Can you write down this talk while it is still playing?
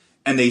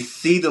and they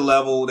see the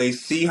level, they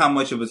see how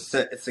much of a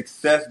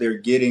success they're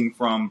getting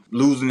from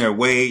losing their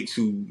weight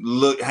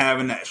to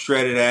having that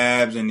shredded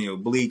abs and the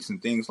obliques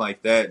and things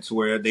like that, to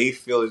where they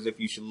feel as if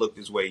you should look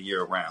this way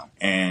year round.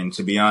 And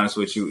to be honest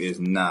with you, it's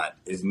not.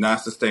 It's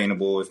not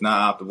sustainable. It's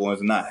not optimal.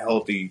 It's not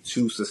healthy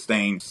to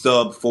sustain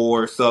sub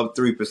 4, sub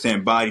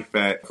 3% body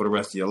fat for the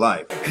rest of your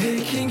life.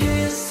 It can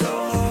get so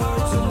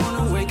hard to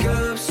wanna wake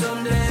up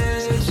some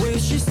days.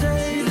 Wish you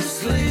stayed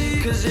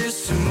asleep, 'cause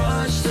it's too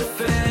much to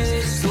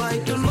face.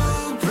 Like the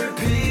loop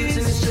repeats,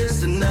 and it's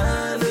just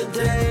another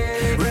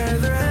day.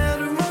 Rather have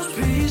the most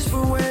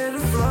peaceful way to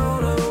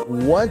float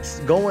away. What's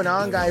going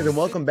on, guys, and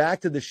welcome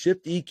back to the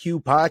Shift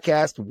EQ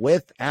podcast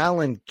with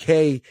Alan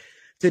K.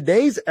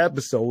 Today's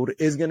episode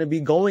is going to be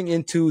going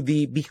into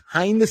the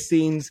behind the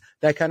scenes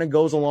that kind of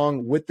goes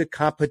along with the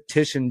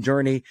competition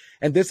journey.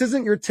 And this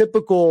isn't your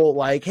typical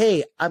like,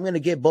 hey, I'm going to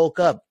get bulk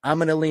up, I'm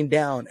going to lean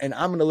down, and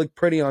I'm going to look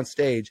pretty on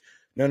stage.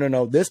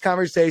 No. This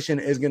conversation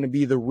is going to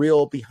be the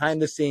real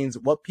behind the scenes,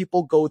 what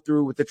people go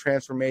through with the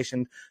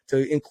transformation,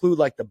 to include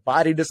like the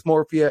body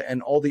dysmorphia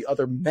and all the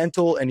other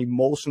mental and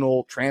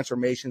emotional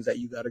transformations that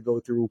you got to go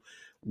through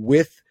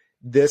with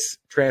this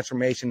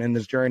transformation and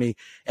this journey.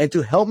 And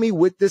to help me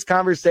with this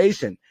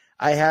conversation,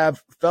 I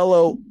have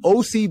fellow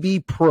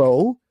OCB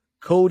pro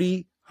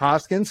Cody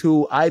Hoskins,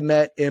 who I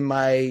met in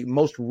my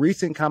most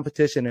recent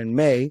competition in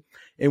May,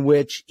 in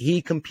which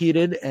he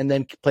competed and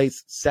then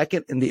placed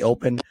second in the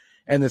Open.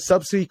 And the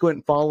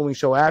subsequent following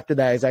show after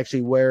that is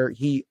actually where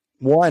he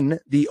won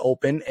the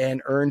Open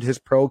and earned his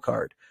pro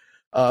card.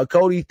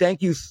 Cody,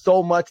 thank you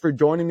so much for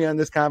joining me on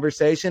this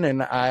conversation.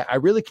 And I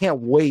really can't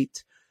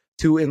wait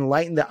to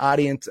enlighten the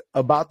audience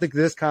about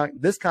this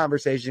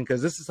conversation,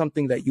 because this is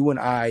something that you and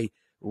I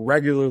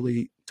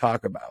regularly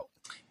talk about.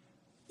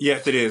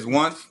 Yes, it is.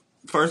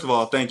 First of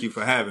all, thank you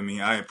for having me.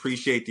 I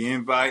appreciate the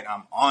invite.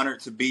 I'm honored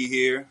to be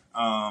here.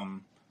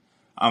 I'm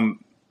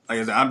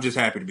just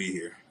happy to be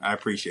here. I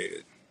appreciate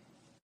it.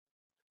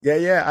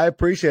 Yeah, I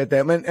appreciate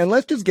that, man. And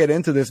let's just get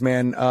into this,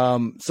 man.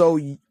 So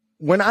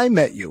when I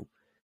met you,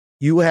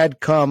 you had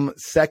come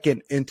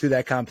second into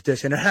that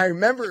competition, and I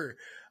remember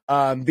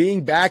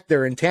being back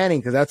there and tanning,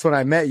 because that's when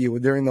I met you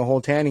during the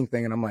whole tanning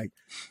thing. And I'm like,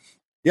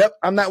 yep,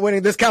 I'm not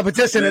winning this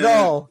competition at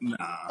all.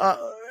 Nah.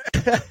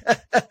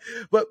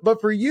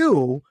 But for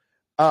you,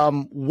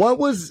 what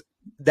was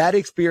that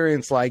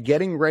experience like,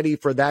 getting ready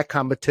for that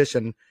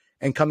competition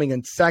and coming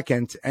in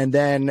second, and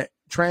then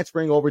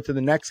transferring over to the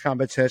next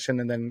competition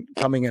and then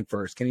coming in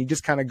first? Can you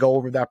just kind of go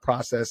over that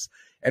process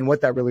and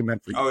what that really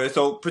meant for you? Okay,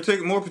 so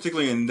more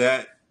particularly in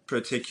that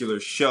particular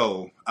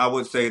show, I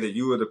would say that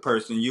you were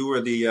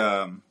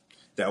the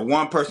that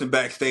one person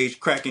backstage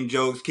cracking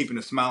jokes, keeping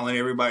a smile on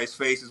everybody's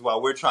faces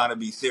while we're trying to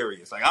be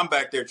serious. Like, I'm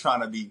back there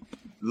trying to be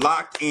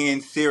locked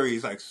in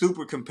serious, like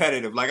super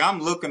competitive. Like,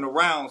 I'm looking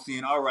around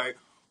seeing, all right,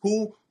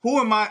 who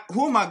am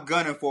I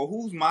gunning for?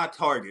 Who's my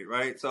target,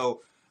 right?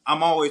 So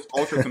I'm always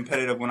ultra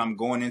competitive when I'm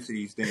going into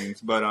these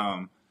things.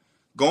 But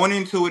going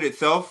into it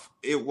itself,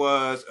 it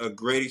was a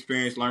great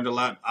experience. Learned a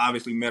lot.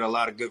 Obviously met a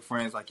lot of good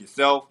friends like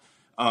yourself.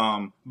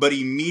 But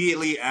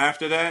immediately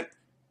after that,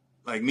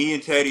 like me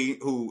and Teddy,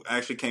 who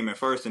actually came in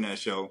first in that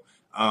show,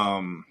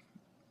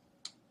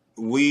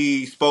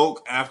 we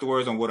spoke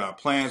afterwards on what our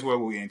plans were,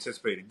 what we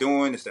anticipated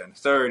doing, this, that, and the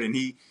third. And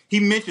he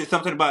mentioned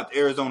something about the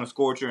Arizona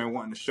Scorcher and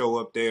wanting to show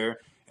up there.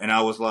 And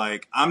I was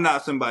like, I'm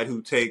not somebody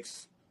who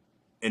takes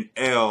an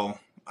L.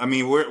 I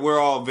mean, we're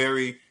all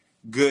very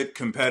good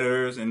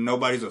competitors, and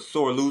nobody's a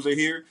sore loser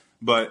here.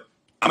 But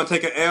I'm going to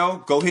take an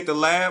L, go hit the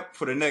lab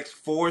for the next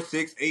 4,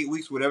 6, 8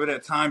 weeks, whatever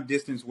that time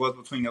distance was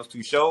between those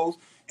two shows,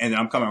 and then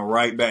I'm coming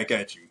right back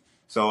at you.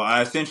 So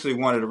I essentially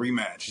wanted a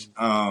rematch.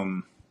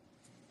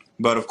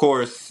 But, of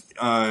course,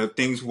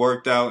 things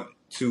worked out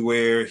to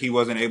where he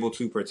wasn't able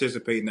to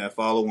participate in that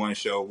follow-on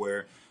show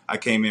where I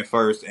came in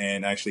first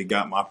and actually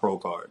got my pro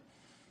card.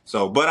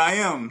 So, but I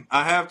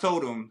have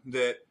told him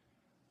that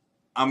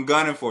I'm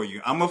gunning for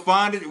you. I'm gonna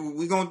find it.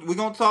 We're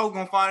gonna talk. We're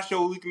gonna find a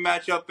show we can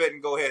match up at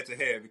and go head to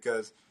head,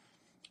 because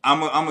I'm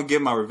gonna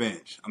get my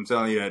revenge. I'm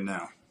telling you that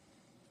now.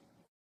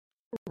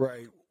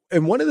 Right.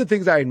 And one of the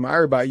things I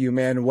admire about you,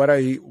 man, what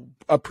I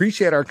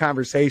appreciate our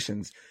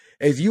conversations,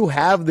 is you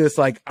have this,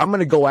 like, I'm going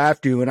to go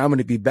after you and I'm going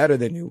to be better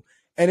than you.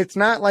 And it's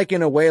not like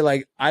in a way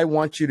like, I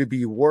want you to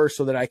be worse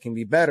so that I can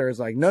be better. It's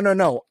like,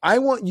 no. I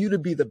want you to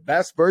be the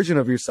best version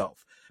of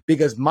yourself,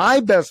 because my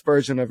best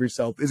version of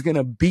yourself is going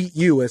to beat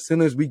you as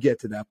soon as we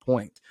get to that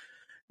point.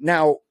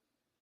 Now,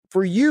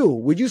 for you,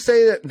 would you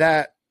say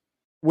that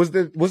was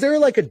there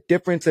like a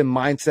difference in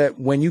mindset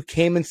when you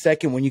came in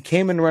second, when you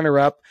came in runner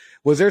up?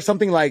 Was there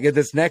something like at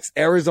this next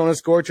Arizona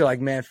Scorcher, like,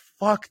 man,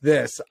 fuck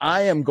this,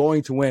 I am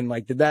going to win?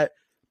 Like, did that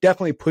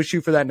definitely push you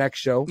for that next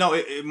show? No,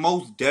 it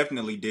most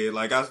definitely did.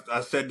 Like,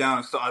 I sat down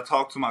and I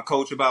talked to my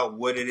coach about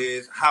what it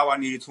is, how I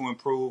needed to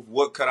improve,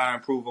 what could I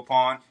improve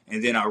upon,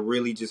 and then I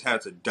really just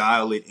had to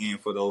dial it in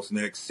for those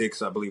next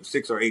 6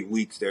 or 8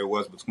 weeks there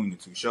was between the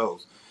two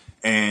shows.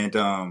 And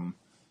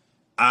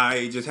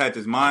I just had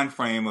this mind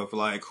frame of,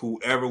 like,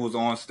 whoever was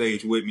on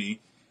stage with me,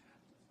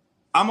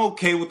 I'm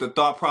okay with the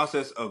thought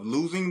process of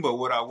losing, but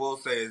what I will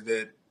say is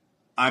that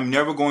I'm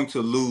never going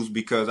to lose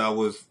because I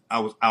was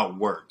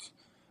outworked.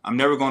 I'm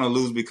never going to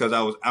lose because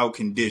I was out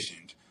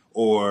conditioned,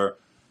 or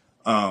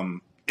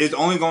it's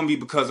only going to be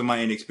because of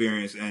my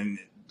inexperience, and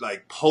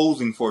like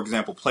posing, for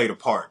example, played a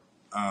part.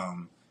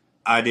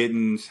 I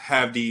didn't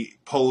have the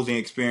posing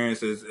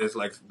experience as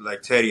like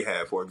Teddy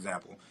had, for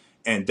example,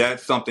 and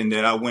that's something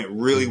that I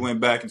went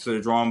back into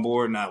the drawing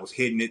board, and I was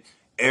hitting it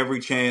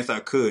every chance I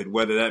could,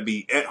 whether that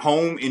be at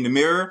home in the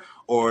mirror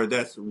or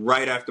that's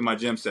right after my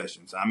gym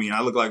sessions. I mean,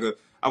 I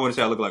wouldn't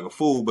say I look like a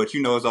fool, but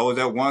it's always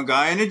that one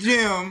guy in the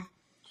gym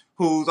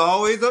who's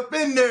always up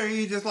in there.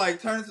 He just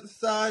like turns to the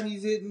side and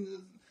he's hitting.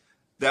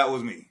 That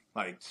was me.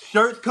 Like,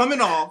 shirt's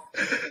coming off,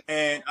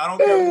 and I don't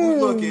care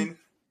who's looking.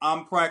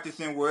 I'm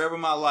practicing wherever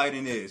my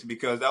lighting is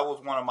because that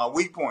was one of my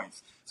weak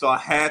points. So I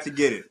had to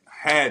get it.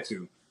 Had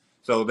to.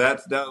 So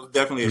that was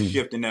definitely a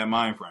shift in that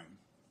mind frame.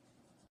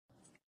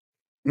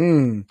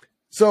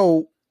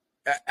 So,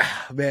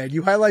 man,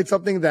 you highlight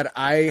something that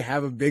I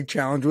have a big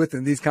challenge with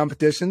in these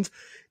competitions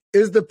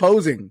is the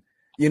posing.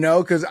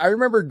 Because I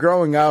remember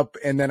growing up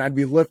and then I'd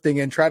be lifting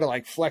and try to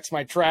like flex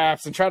my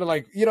traps and try to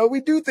like, we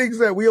do things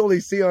that we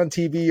only see on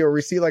TV or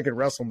we see like in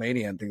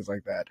WrestleMania and things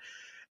like that.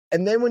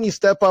 And then when you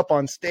step up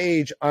on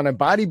stage on a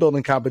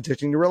bodybuilding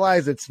competition, you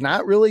realize it's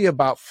not really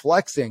about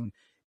flexing.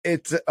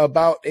 It's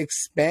about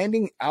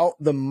expanding out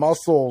the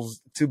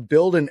muscles to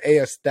build an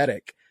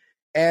aesthetic.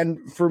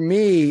 And for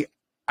me,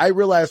 I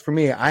realized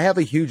I have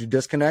a huge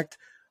disconnect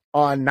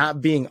on not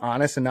being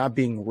honest and not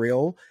being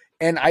real.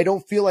 And I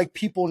don't feel like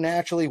people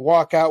naturally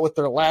walk out with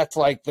their lats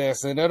like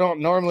this, and they don't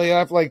normally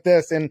have like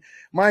this. And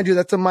mind you,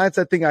 that's a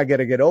mindset thing I got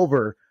to get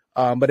over.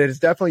 But it is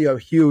definitely a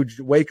huge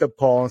wake-up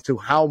call as to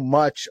how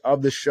much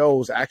of the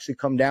shows actually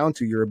come down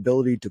to your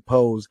ability to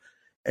pose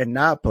and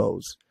not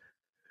pose.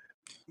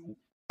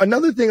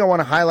 Another thing I want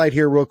to highlight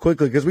here real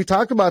quickly, because we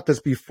talked about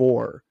this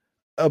before,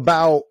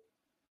 about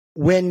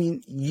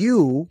when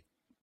you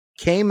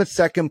came at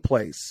second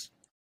place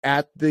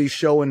at the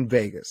show in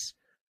Vegas.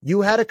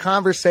 You had a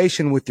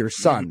conversation with your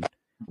son,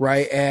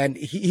 right? And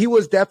he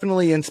was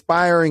definitely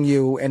inspiring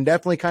you and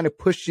definitely kind of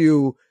pushed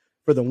you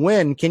for the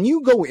win. Can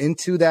you go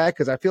into that?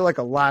 Because I feel like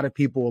a lot of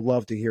people would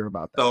love to hear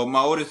about that. So my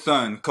oldest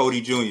son,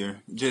 Cody Jr.,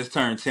 just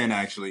turned 10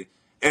 actually.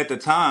 At the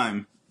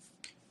time,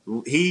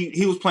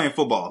 he was playing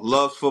football,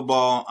 loves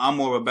football. I'm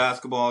more of a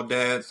basketball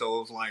dad, so it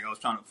was like I was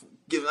trying to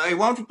hey,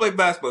 why don't you play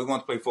basketball? He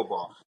wants to play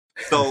football.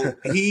 So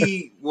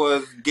he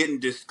was getting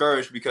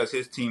discouraged because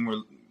his team were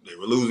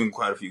losing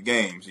quite a few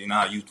games. You know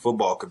how youth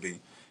football could be.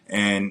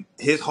 And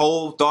his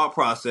whole thought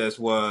process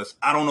was,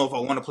 I don't know if I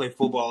want to play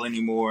football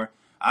anymore.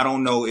 I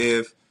don't know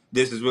if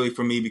this is really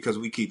for me because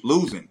we keep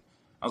losing.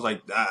 I was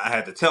like, I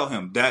had to tell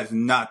him that's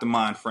not the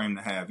mind frame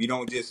to have. You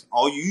don't just,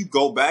 you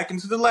go back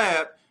into the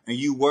lab and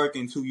you work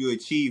until you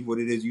achieve what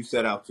it is you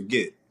set out to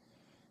get.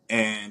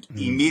 And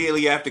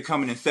immediately after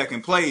coming in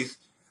second place,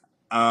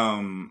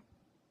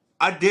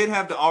 I did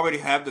have to already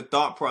have the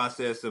thought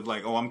process of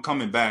like, I'm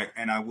coming back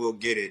and I will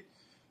get it.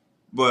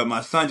 But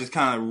my son just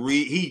kind of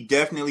he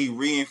definitely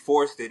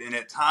reinforced it. And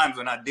at times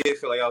when I did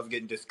feel like I was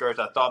getting discouraged,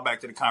 I thought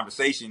back to the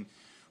conversation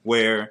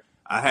where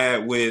I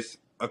had with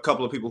a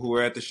couple of people who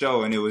were at the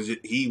show, and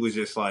he was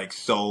just like,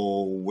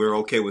 so we're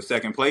okay with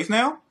second place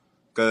now?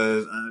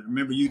 Because I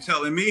remember you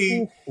telling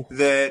me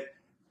that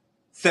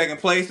second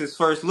place is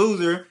first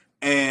loser,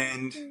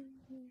 and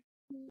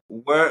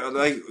we're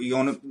like,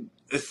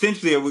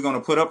 essentially, are we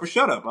gonna put up or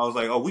shut up? I was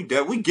like,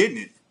 we getting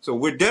it. So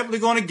we're definitely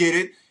gonna get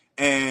it.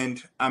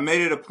 And I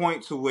made it a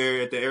point to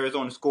where at the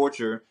Arizona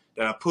Scorcher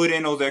that I put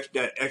in those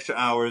extra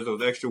hours,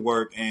 those extra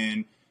work,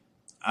 and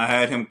I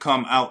had him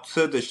come out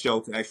to the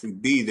show to actually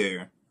be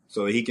there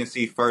so he can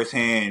see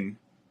firsthand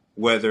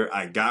whether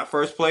I got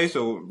first place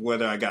or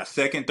whether I got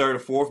second, third, or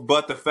fourth.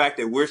 But the fact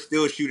that we're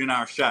still shooting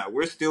our shot,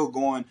 we're still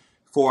going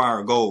for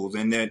our goals,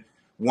 and that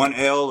one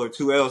L or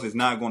two L's is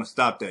not going to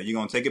stop that. You're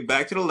going to take it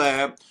back to the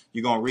lab,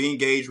 you're going to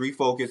re-engage,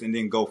 refocus, and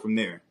then go from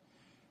there.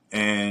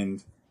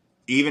 And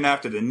even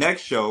after the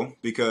next show,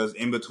 because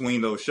in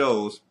between those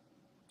shows,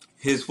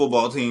 his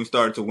football team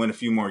started to win a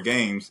few more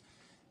games,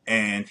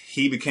 and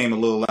he became a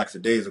little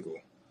lackadaisical.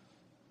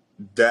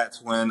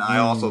 That's when I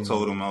also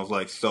told him, I was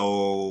like,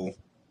 so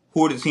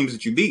who are the teams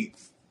that you beat?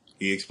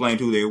 He explained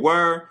who they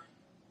were.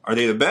 Are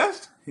they the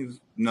best? He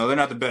was, no, they're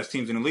not the best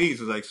teams in the league.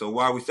 He was like, so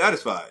why are we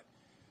satisfied?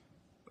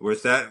 We're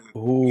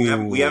we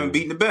haven't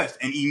beaten the best.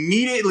 And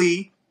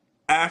immediately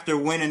after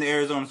winning the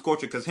Arizona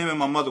Scorcher, because him and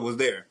my mother was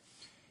there,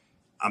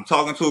 I'm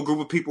talking to a group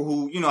of people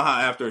who, you know how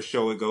after a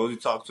show it goes, you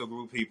talk to a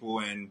group of people,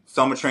 and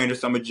some are trainers,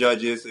 some are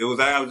judges.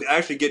 I was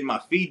actually getting my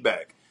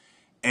feedback.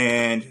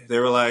 And they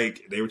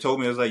told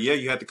me, I was like, yeah,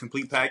 you had the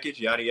complete package,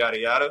 yada, yada,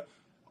 yada.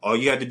 All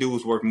you had to do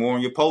was work more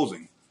on your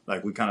posing,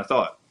 like we kind of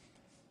thought.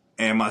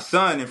 And my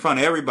son, in front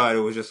of everybody,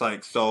 was just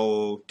like,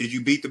 so did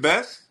you beat the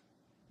best?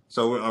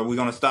 So are we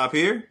going to stop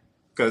here?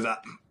 Because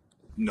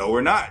no,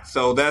 we're not.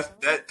 So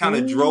that kind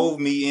of drove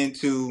me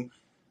into,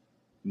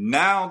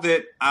 now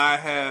that I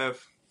have,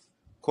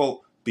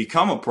 quote,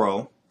 become a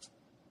pro,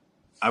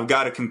 I've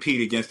got to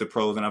compete against the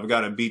pros and I've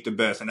got to beat the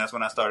best. And that's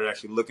when I started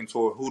actually looking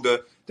toward who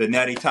the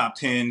natty top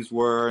 10s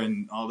were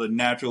and all the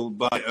natural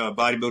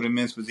bodybuilding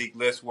men's physique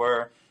lists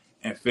were,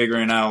 and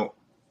figuring out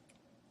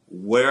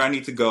where I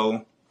need to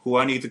go, who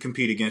I need to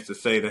compete against to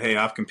say that, hey,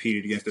 I've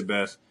competed against the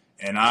best.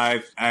 And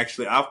I've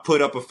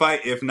put up a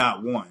fight, if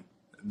not won,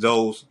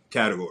 those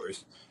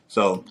categories.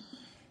 So,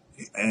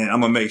 and I'm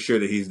going to make sure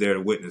that he's there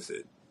to witness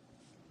it.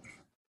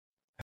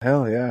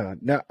 Hell yeah.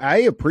 Now, I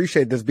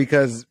appreciate this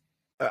because,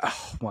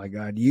 oh my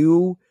God,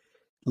 you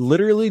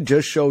literally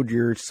just showed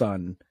your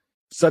son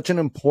such an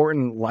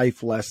important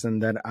life lesson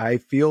that I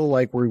feel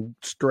like we're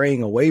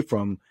straying away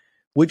from,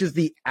 which is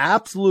the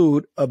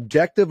absolute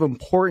objective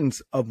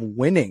importance of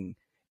winning.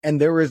 And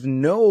there is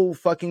no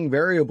fucking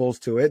variables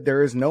to it.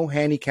 There is no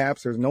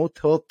handicaps. There's no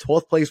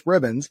 12th place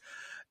ribbons.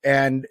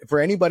 And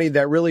for anybody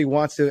that really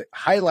wants to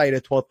highlight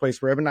a 12th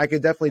place ribbon, I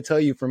could definitely tell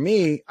you, for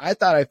me, I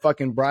thought I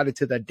fucking brought it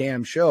to that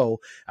damn show.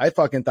 I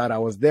fucking thought I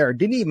was there.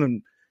 Didn't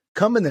even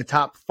come in the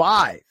top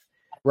 5,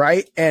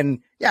 right?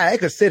 And yeah, I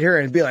could sit here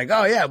and be like,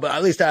 oh yeah, but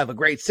at least I have a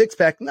great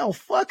 6-pack. No,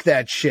 fuck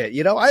that shit.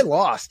 You know, I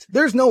lost.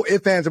 There's no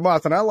ifs, ands, or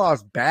buts, and I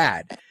lost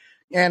bad.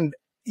 And,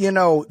 you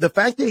know, the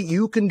fact that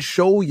you can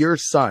show your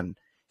son,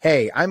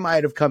 hey, I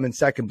might have come in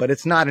second, but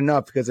it's not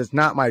enough because it's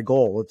not my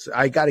goal.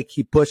 I got to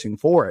keep pushing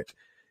for it.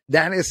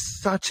 That is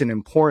such an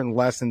important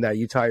lesson that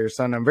you taught your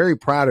son. I'm very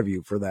proud of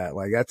you for that.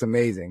 Like, that's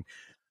amazing.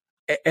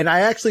 And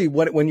I actually,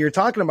 when you're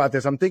talking about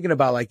this, I'm thinking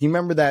about, like, you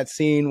remember that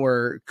scene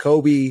where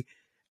Kobe,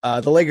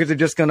 the Lakers are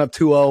just gone up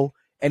 2-0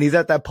 and he's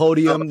at that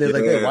podium. They're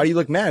like, hey, why do you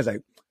look mad? He's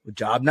like, well,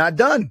 job not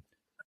done.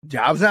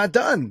 Job's not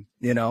done,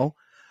 you know?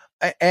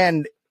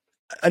 And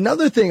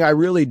another thing I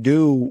really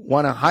do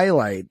want to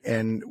highlight,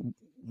 and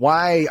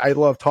why I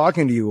love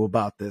talking to you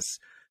about this,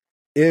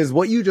 is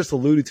what you just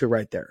alluded to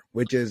right there,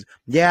 which is,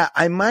 yeah,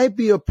 I might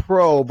be a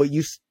pro, but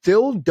you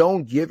still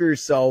don't give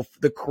yourself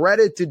the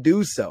credit to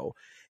do so.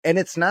 And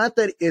it's not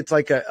that it's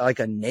like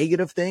a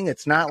negative thing.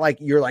 It's not like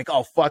you're like,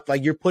 oh, fuck,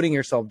 like you're putting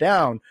yourself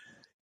down.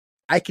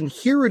 I can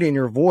hear it in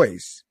your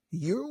voice.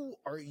 You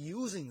are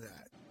using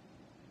that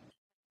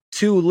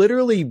to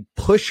literally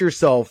push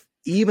yourself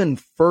even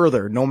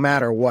further, no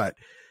matter what.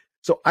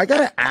 So I got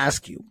to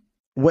ask you,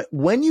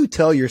 when you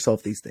tell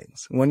yourself these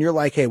things, when you're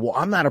like, hey, well,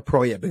 I'm not a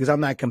pro yet because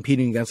I'm not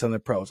competing against other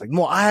pros. Like,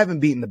 well, I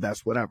haven't beaten the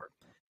best, whatever.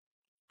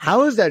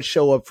 How does that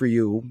show up for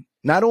you,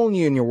 not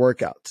only in your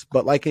workouts,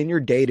 but like in your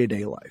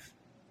day-to-day life?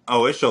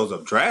 Oh, it shows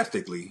up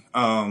drastically.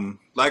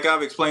 Like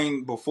I've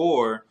explained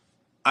before,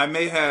 I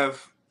may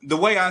have, the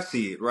way I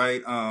see it,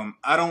 right?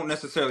 I don't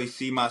necessarily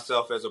see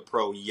myself as a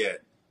pro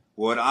yet.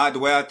 The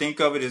way I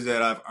think of it is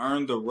that I've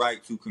earned the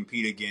right to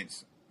compete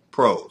against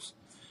pros.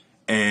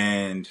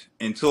 And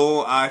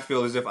until I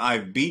feel as if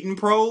I've beaten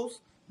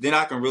pros, then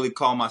I can really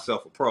call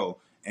myself a pro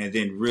and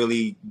then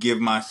really give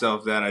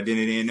myself that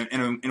identity.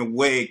 And in a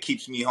way, it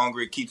keeps me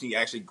hungry. It keeps me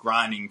actually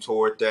grinding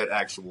toward that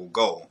actual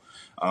goal.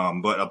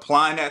 But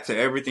applying that to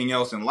everything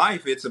else in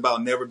life, it's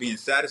about never being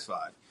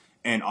satisfied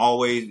and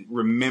always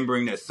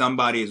remembering that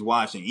somebody is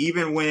watching.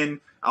 Even when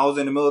I was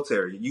in the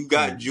military, you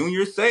got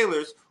junior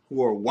sailors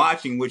who are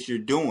watching what you're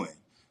doing.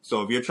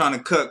 So if you're trying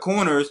to cut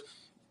corners,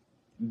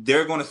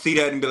 they're going to see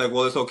that and be like,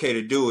 well, it's okay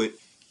to do it.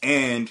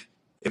 And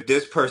if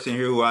this person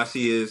here who I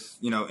see is,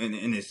 you know,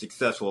 in a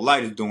successful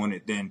light is doing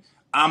it, then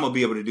I'm going to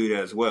be able to do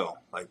that as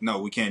well. Like, no,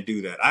 we can't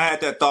do that. I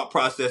had that thought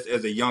process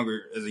as a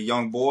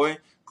young boy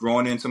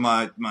growing into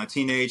my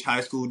teenage high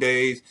school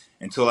days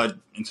until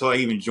I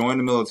even joined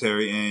the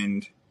military.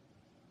 And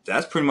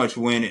that's pretty much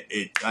when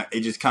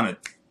it just kind of,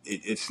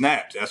 it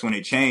snapped. That's when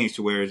it changed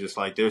to where it's just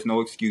like, there's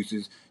no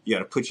excuses. You got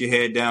to put your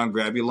head down,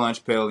 grab your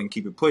lunch pail and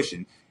keep it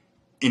pushing,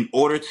 in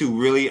order to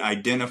really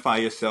identify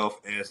yourself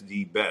as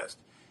the best.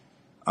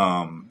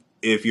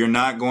 If you're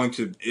not going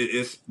to,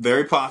 it's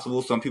very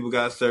possible some people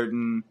got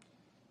certain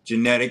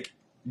genetic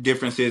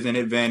differences and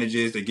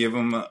advantages that give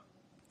them a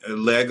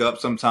leg up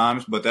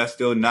sometimes, but that's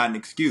still not an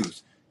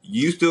excuse.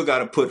 You still got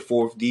to put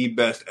forth the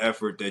best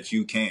effort that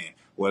you can.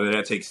 Whether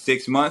that takes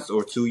 6 months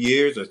or 2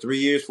 years or 3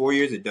 years, 4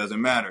 years, it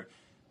doesn't matter.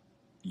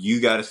 You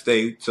got to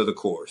stay to the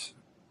course.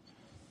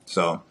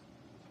 So...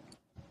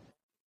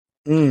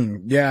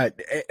 yeah,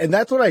 and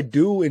that's what I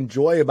do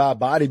enjoy about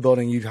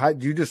bodybuilding.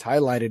 You just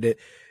highlighted it.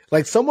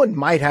 Like, someone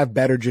might have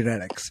better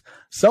genetics.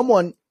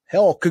 Someone,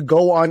 hell, could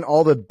go on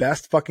all the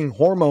best fucking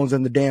hormones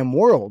in the damn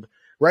world,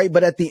 right?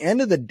 But at the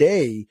end of the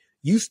day,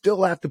 you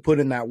still have to put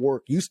in that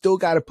work. You still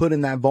got to put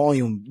in that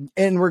volume.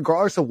 And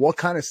regardless of what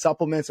kind of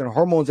supplements and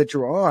hormones that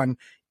you're on,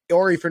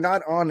 or if you're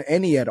not on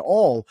any at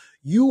all,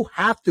 you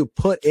have to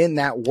put in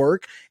that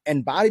work.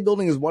 And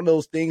bodybuilding is one of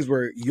those things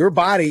where your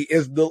body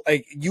is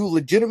you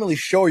legitimately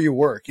show your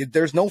work.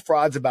 There's no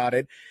frauds about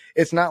it.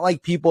 It's not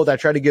like people that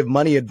try to give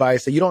money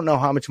advice that you don't know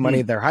how much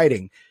money they're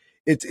hiding.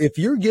 It's, if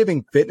you're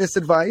giving fitness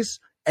advice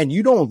and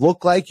you don't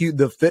look like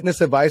the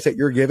fitness advice that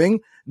you're giving,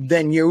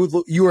 then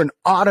you're an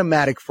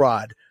automatic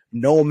fraud,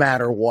 no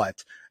matter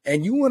what.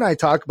 And you and I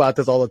talk about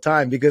this all the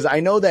time because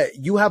I know that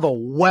you have a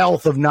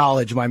wealth of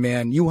knowledge, my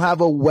man. You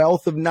have a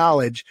wealth of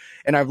knowledge,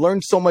 and I've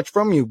learned so much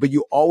from you, but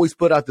you always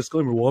put out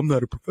disclaimer, well, I'm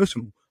not a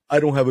professional. I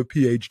don't have a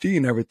PhD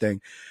and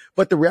everything.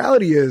 But the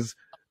reality is,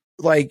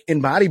 like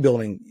in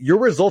bodybuilding, your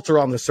results are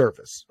on the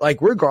surface. Like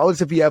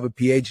regardless if you have a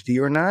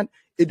PhD or not,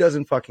 it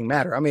doesn't fucking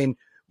matter. I mean,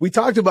 we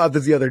talked about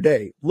this the other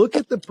day. Look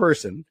at the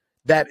person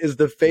that is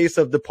the face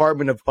of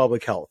Department of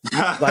Public Health,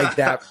 like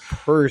that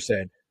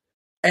person.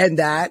 And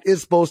that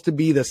is supposed to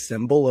be the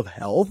symbol of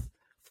health.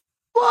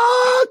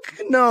 Fuck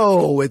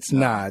no, it's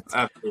not.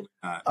 Absolutely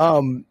not.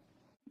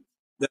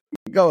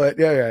 Go ahead.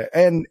 Yeah.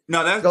 And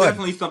no, that's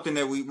definitely something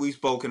that we've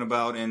spoken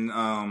about. And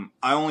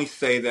I only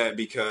say that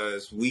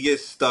because we get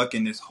stuck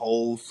in this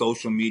whole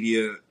social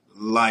media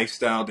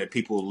lifestyle that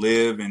people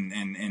live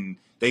and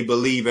they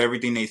believe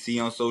everything they see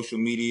on social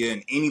media,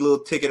 and any little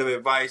ticket of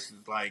advice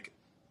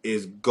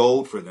is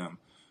gold for them.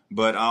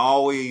 But I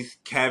always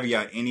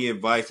caveat any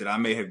advice that I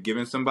may have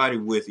given somebody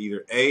with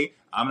either A,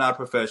 I'm not a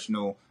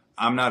professional,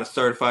 I'm not a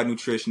certified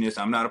nutritionist,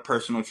 I'm not a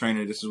personal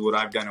trainer, this is what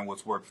I've done and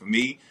what's worked for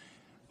me.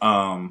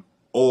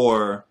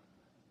 Or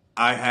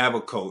I have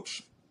a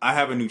coach, I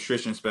have a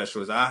nutrition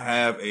specialist, I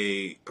have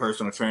a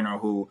personal trainer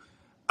who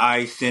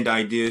I send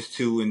ideas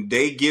to, and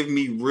they give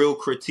me real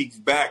critiques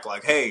back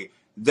like, hey,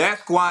 that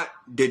squat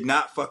did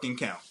not fucking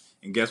count.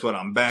 And guess what?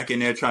 I'm back in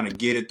there trying to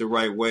get it the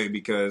right way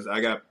because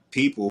I got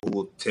people who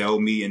will tell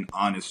me an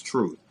honest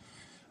truth.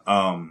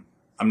 I'm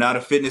not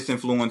a fitness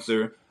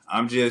influencer.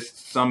 I'm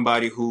just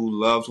somebody who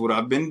loves what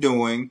I've been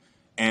doing,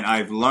 and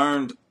I've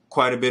learned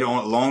quite a bit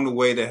along the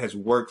way that has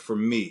worked for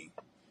me.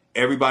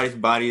 Everybody's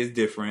body is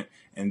different,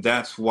 and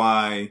that's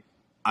why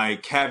I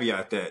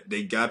caveat that.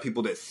 They got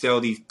people that sell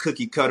these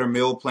cookie cutter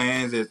meal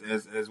plans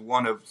as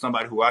one of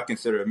somebody who I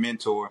consider a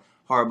mentor.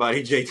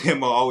 Hardbody J.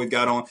 Timmo always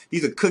got on.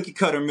 These are cookie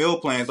cutter meal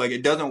plans. Like,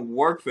 it doesn't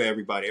work for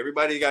everybody.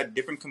 Everybody got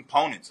different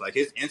components. Like,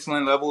 his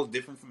insulin level is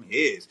different from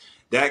his.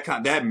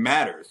 That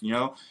matters, you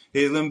know.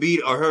 His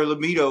libido or her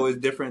libido is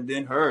different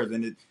than hers,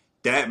 and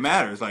that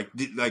matters. Like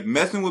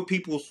messing with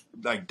people's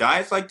like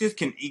diets like this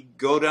can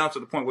go down to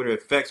the point where it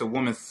affects a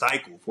woman's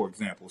cycle, for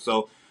example.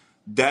 So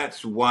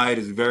that's why it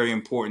is very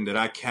important that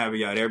I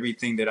caveat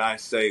everything that I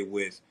say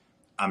with,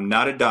 I'm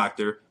not a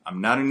doctor, I'm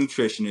not a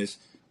nutritionist.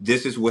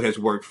 This is what has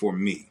worked for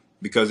me.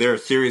 Because there are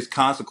serious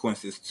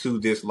consequences to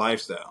this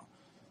lifestyle.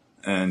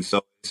 And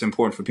so it's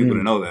important for people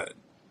to know that.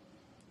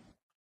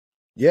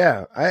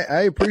 Yeah,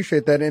 I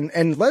appreciate that.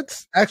 And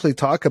let's actually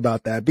talk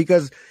about that,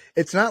 because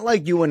it's not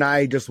like you and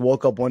I just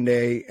woke up one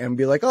day and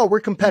be like, oh, we're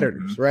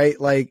competitors, right?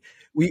 Like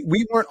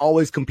we weren't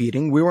always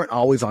competing. We weren't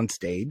always on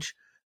stage.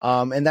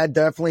 And that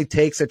definitely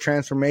takes a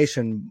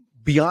transformation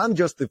beyond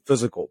just the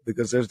physical,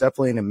 because there's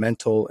definitely a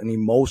mental and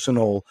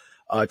emotional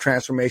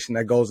transformation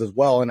that goes as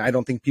well. And I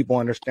don't think people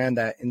understand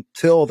that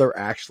until they're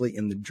actually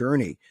in the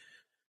journey.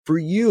 For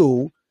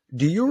you,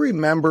 do you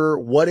remember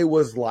what it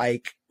was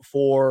like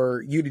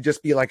for you to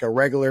just be like a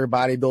regular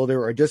bodybuilder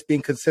or just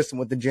being consistent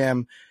with the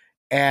gym,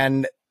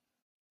 and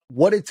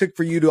what it took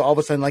for you to all of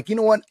a sudden, like, you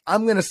know what,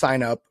 I'm going to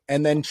sign up,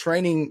 and then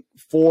training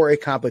for a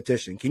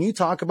competition? Can you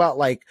talk about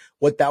like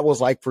what that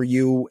was like for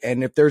you,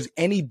 and if there's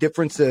any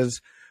differences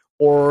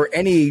or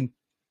any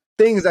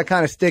things that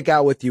kind of stick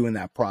out with you in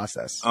that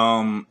process?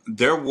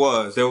 There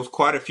was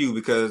quite a few,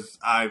 because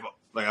I've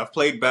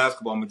played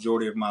basketball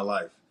majority of my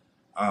life.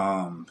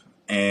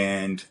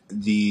 And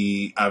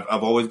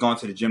I've always gone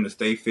to the gym to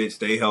stay fit,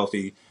 stay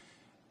healthy.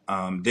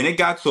 Then it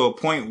got to a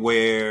point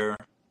where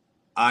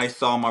I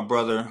saw my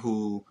brother,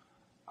 who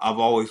I've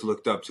always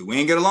looked up to. We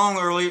didn't get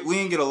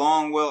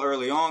along well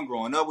early on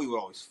growing up. We would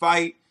always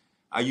fight.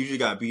 I usually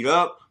got beat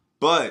up,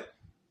 but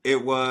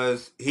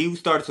he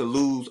started to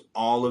lose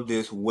all of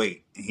this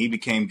weight, and he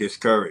became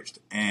discouraged.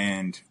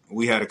 And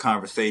we had a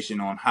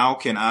conversation on how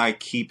can I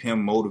keep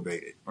him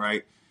motivated,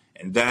 right?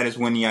 And that is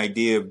when the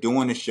idea of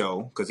doing the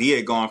show, because he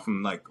had gone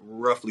from like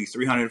roughly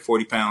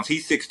 340 pounds.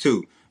 He's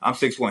 6'2". I'm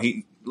 6'1".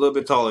 He a little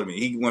bit taller than me.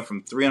 He went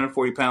from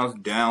 340 pounds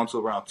down to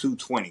around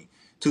 220.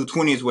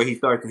 220 is where he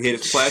started to hit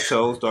his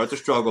plateau, started to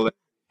struggle.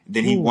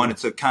 Then he wanted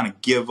to kind of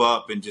give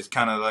up and just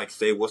kind of like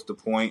say, what's the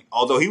point?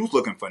 Although he was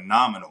looking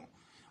phenomenal.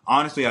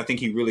 Honestly, I think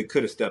he really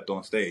could have stepped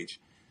on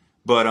stage.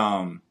 But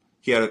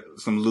he had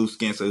some loose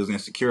skin, so he was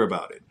insecure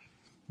about it.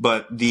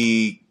 But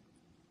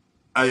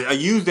I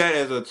used that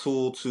as a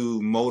tool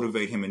to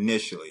motivate him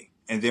initially.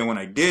 And then when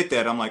I did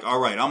that, I'm like, all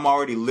right, I'm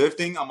already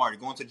lifting. I'm already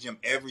going to the gym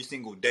every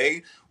single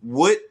day.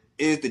 What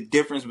is the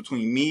difference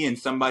between me and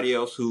somebody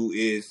else who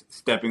is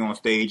stepping on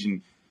stage,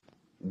 and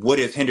what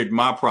has hindered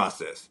my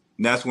process?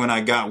 And that's when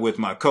I got with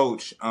my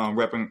coach,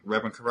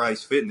 repping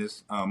Christ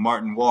Fitness,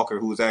 Martin Walker,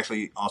 who is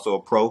actually also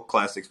a pro,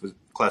 classic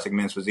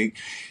men's physique.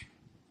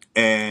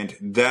 And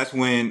that's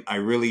when I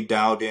really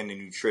dialed in the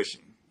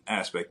nutrition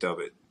aspect of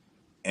it.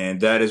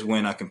 And that is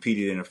when I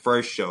competed in the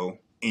first show.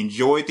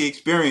 Enjoyed the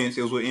experience.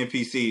 It was with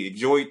NPC.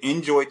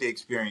 Enjoyed the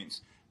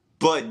experience,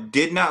 but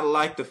did not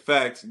like the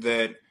fact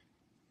that,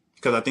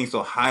 because I think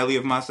so highly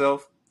of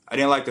myself, I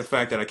didn't like the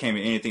fact that I came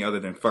in anything other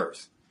than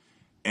first.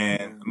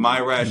 And my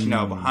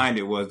rationale behind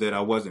it was that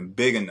I wasn't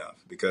big enough,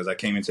 because I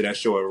came into that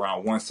show at around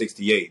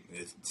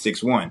 168,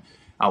 6'1".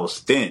 I was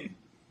thin.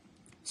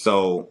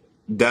 So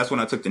that's when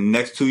I took the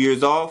next 2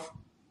 years off,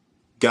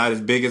 got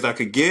as big as I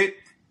could get,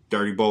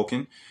 dirty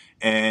bulking,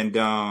 And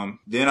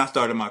then I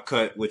started my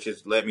cut, which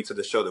has led me to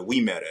the show that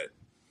we met at.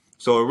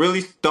 So it really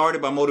started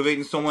by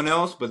motivating someone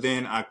else, but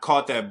then I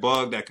caught that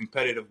bug, that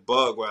competitive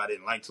bug where I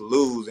didn't like to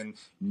lose. And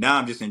now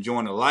I'm just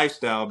enjoying the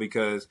lifestyle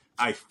because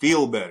I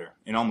feel better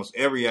in almost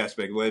every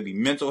aspect, whether it be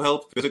mental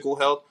health, physical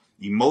health,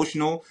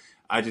 emotional.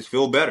 I just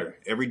feel better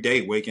every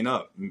day waking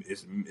up.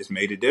 It's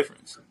made a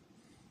difference.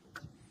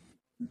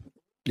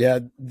 Yeah,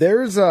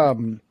 there's I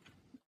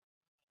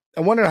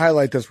wanted to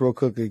highlight this real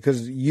quickly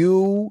because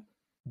you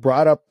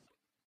brought up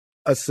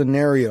a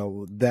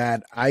scenario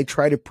that I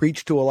try to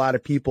preach to a lot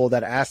of people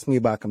that ask me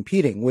about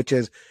competing, which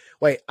is,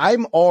 wait,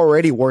 I'm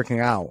already working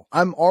out.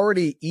 I'm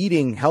already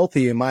eating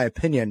healthy, in my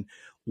opinion.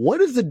 What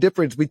is the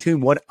difference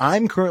between what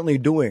I'm currently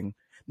doing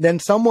than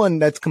someone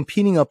that's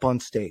competing up on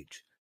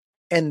stage?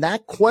 And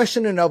that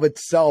question in of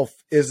itself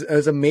is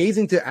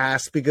amazing to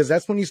ask, because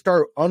that's when you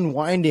start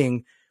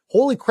unwinding.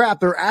 Holy crap,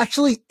 there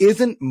actually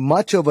isn't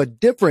much of a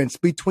difference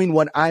between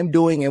what I'm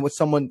doing and what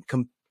someone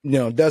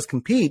does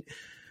compete.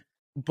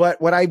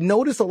 But what I've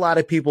noticed a lot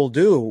of people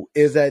do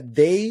is that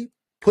they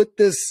put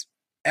this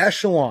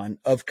echelon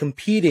of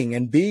competing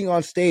and being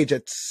on stage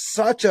at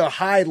such a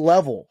high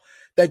level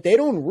that they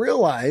don't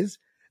realize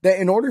that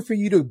in order for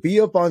you to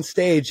be up on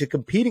stage and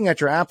competing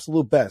at your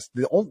absolute best,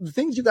 the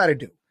things you got to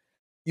do,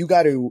 you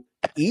got to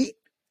eat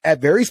at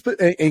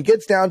it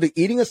gets down to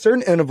eating at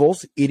certain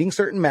intervals, eating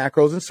certain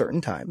macros and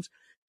certain times,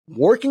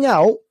 working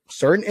out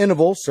certain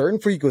intervals, certain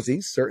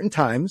frequencies, certain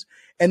times,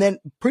 and then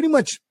pretty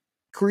much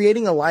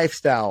creating a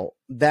lifestyle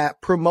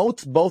that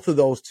promotes both of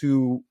those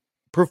to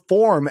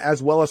perform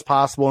as well as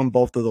possible in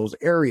both of those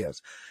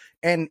areas.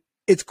 And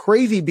it's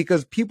crazy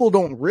because people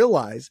don't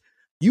realize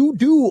you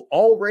do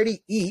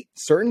already eat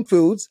certain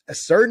foods at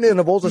certain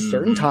intervals at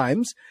certain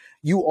times.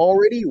 You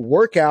already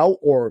work out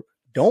or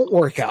don't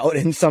work out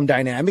in some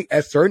dynamic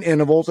at certain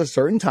intervals at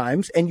certain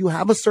times, and you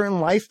have a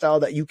certain lifestyle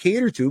that you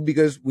cater to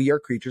because we are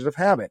creatures of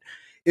habit.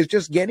 It's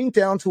just getting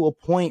down to a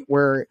point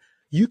where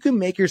you can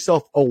make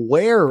yourself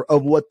aware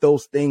of what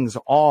those things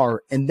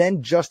are and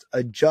then just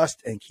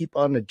adjust and keep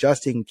on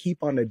adjusting,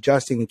 keep on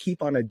adjusting and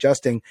keep on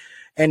adjusting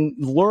and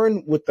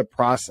learn with the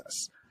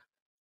process.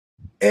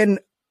 And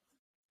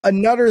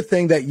another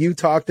thing that you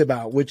talked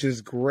about, which is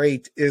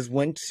great, is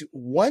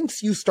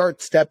once you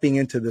start stepping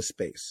into the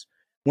space,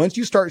 once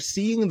you start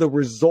seeing the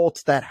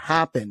results that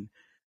happen,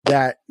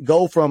 that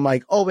go from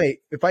like, oh, wait,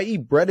 if I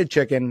eat breaded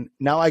chicken,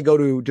 now I go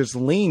to just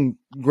lean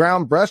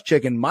ground breast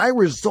chicken. My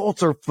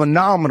results are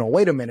phenomenal.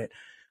 Wait a minute.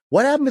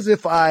 What happens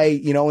if I,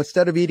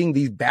 instead of eating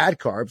these bad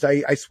carbs,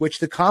 I switch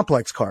to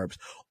complex carbs?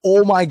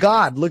 Oh my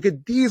God, look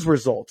at these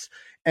results.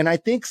 And I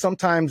think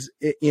sometimes,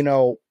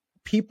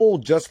 people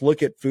just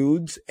look at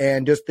foods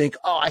and just think,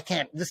 oh, I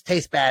can't, this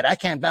tastes bad. I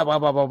can't, blah, blah,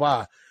 blah, blah,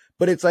 blah.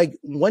 But it's like,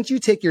 once you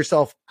take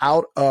yourself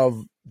out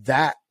of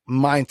that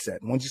mindset,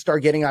 once you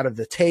start getting out of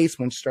the taste,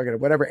 once you start getting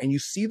whatever, and you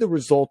see the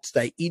results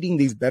that eating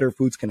these better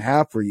foods can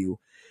have for you,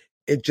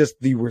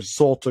 the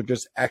results are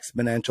just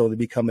exponential. They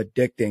become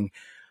addicting.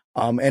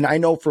 And I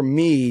know for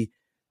me,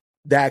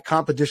 that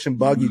competition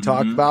bug you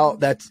talked about,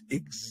 that's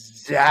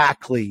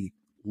exactly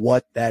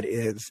what that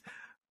is.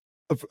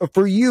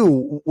 For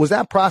you, was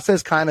that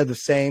process kind of the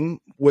same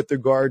with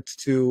regards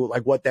to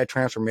like what that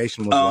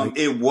transformation was like?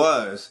 It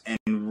was,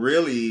 and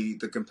really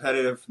the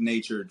competitive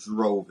nature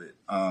drove it.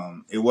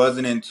 It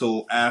wasn't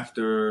until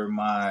after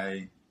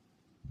right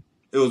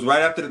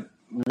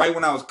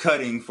when I was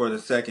cutting for the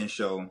second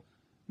show,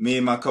 me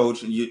and my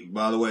coach, and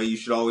by the way, you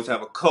should always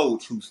have a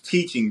coach who's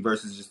teaching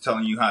versus just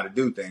telling you how to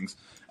do things.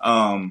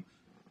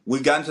 We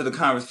got into the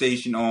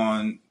conversation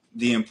on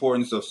the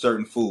importance of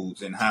certain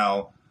foods and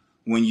how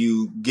when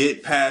you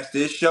get past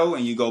this show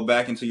and you go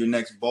back into your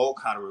next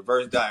bulk, how to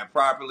reverse diet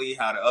properly,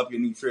 how to up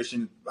your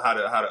nutrition, how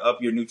to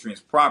up your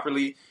nutrients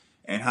properly,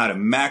 and how to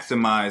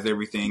maximize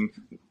everything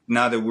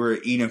now that we're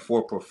eating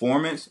for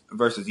performance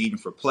versus eating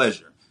for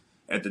pleasure.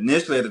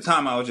 Initially at the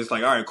time, I was just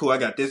like, all right, cool, I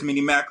got this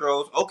many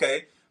macros.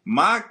 Okay,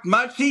 my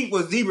cheat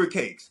was zebra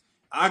cakes.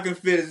 I can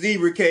fit a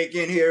zebra cake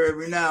in here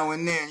every now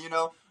and then,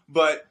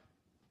 but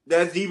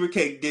that zebra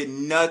cake did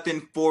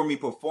nothing for me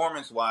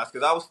performance-wise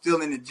because I was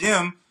still in the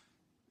gym,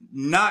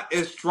 not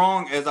as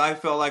strong as I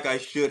felt like I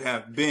should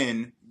have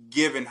been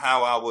given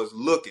how I was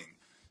looking.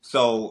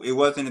 So it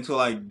wasn't until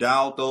I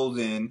dialed those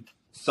in,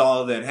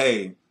 saw that,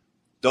 hey,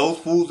 those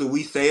foods that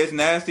we say is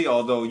nasty,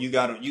 although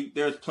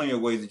there's plenty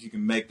of ways that you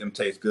can make them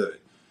taste good.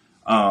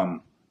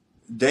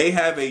 They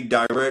have a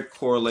direct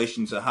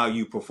correlation to how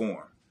you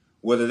perform,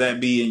 whether that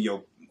be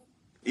in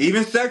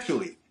even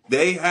sexually.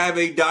 They have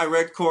a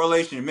direct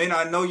correlation. Man,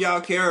 I know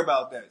y'all care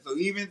about that. So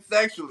even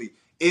sexually,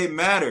 it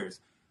matters.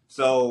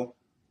 So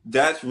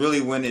that's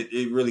really when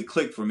it really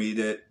clicked for me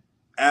that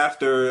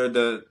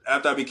after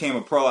I became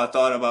a pro, I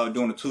thought about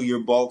doing a 2-year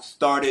bulk,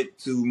 started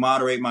to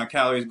moderate my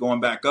calories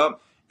going back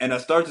up, and I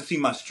started to see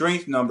my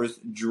strength numbers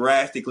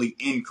drastically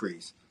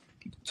increase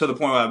to the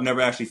point where I've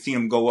never actually seen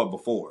them go up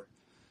before.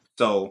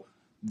 So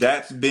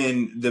that's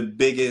been the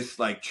biggest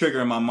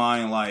trigger in my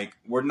mind.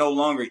 We're no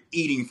longer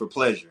eating for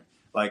pleasure.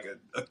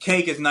 A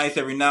cake is nice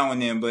every now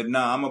and then, but I'm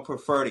gonna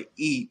prefer to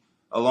eat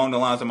along the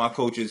lines of my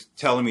coaches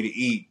telling me to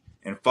eat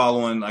and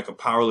following like a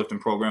powerlifting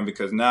program,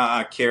 because now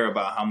I care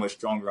about how much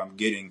stronger I'm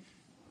getting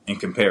in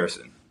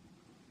comparison.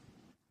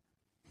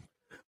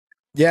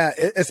 Yeah,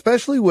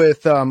 especially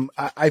with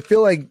I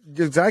feel like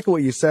exactly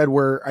what you said,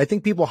 where I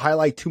think people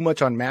highlight too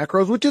much on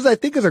macros, which is I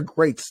think is a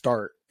great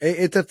start.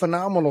 It's a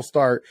phenomenal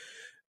start,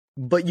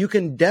 but you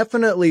can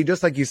definitely,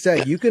 just like you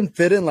said, you can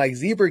fit in like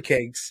zebra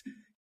cakes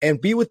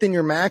and be within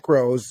your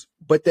macros,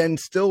 but then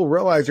still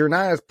realize you're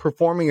not as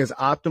performing as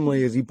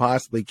optimally as you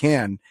possibly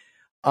can.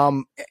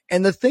 And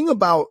the thing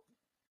about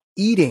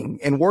eating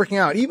and working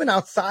out, even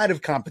outside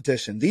of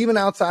competitions, even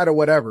outside of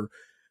whatever,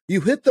 you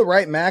hit the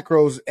right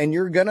macros and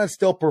you're going to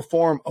still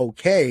perform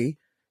okay.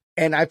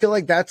 And I feel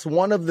like that's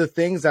one of the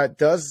things that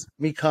does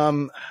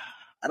become,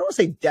 I don't want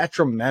to say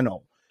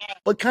detrimental,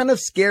 but kind of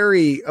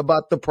scary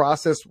about the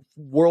processed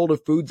world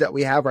of foods that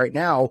we have right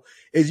now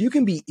is you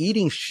can be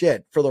eating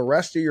shit for the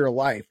rest of your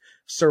life,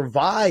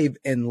 survive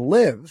and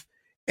live,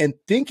 and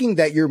thinking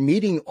that you're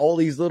meeting all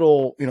these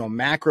little,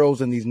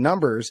 macros and these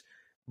numbers.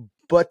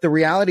 But the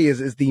reality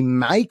is the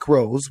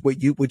micros,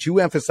 what you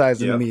emphasize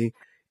to me,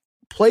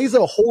 plays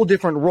a whole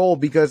different role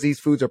because these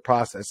foods are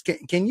processed.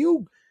 Can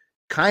you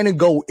kind of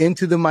go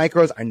into the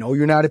micros? I know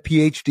you're not a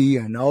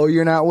PhD. I know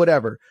you're not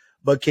whatever,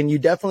 but can you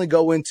definitely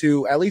go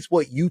into at least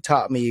what you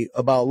taught me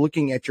about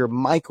looking at your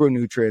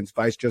micronutrients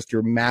versus just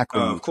your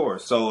macronutrients? Of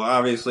course. So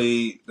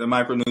obviously the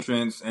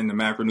micronutrients and the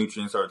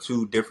macronutrients are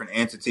two different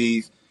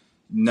entities.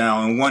 Now,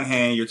 on one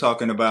hand, you're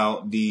talking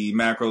about the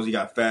macros, you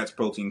got fats,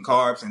 protein,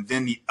 carbs, and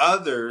then the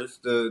others,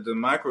 the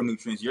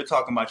micronutrients, you're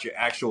talking about your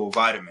actual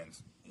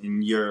vitamins,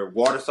 and your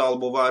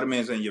water-soluble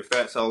vitamins and your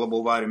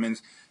fat-soluble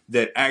vitamins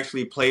that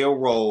actually play a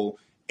role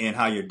in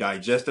how your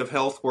digestive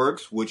health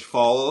works, which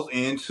falls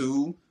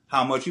into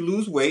how much you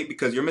lose weight,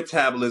 because your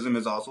metabolism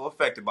is also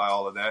affected by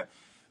all of that.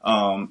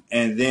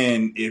 And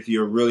then if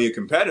you're really a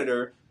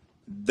competitor,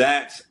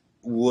 that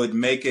would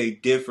make a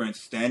difference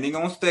standing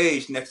on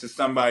stage next to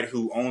somebody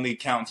who only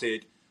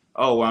counted,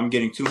 oh, I'm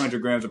getting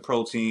 200 grams of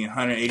protein,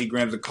 180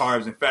 grams of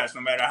carbs and fats. No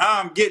matter how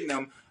I'm getting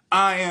them,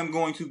 I am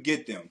going to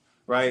get them,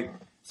 right?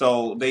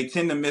 So they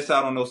tend to miss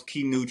out on those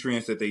key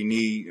nutrients that they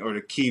need, or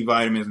the key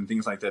vitamins and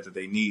things like that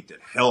they need that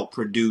help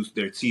produce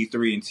their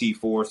T3 and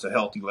T4 to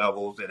healthy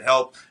levels, that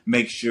help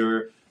make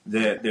sure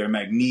that their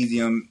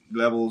magnesium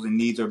levels and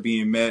needs are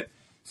being met.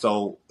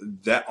 So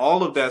that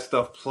all of that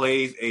stuff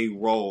plays a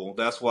role.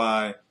 That's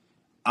why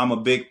I'm a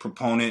big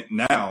proponent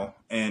now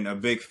and a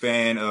big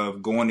fan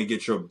of going to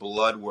get your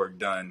blood work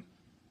done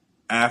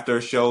after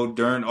a show,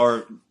 during,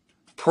 or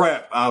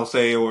prep, I'll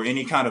say, or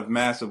any kind of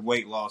massive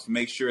weight loss.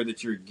 Make sure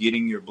that you're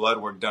getting your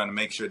blood work done and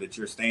make sure that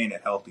you're staying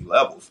at healthy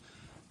levels,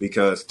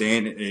 because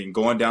staying and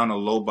going down to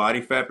low body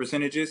fat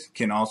percentages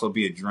can also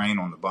be a drain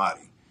on the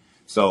body.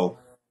 So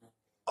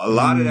a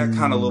lot of that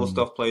kind of little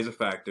stuff plays a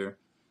factor.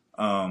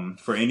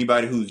 For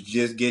anybody who's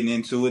just getting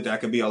into it, that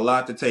could be a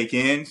lot to take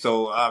in.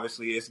 So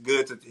obviously it's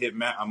good to hit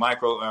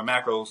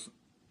macros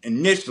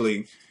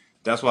initially.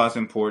 That's why it's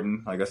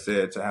important, like I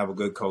said, to have a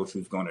good coach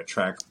who's going to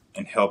track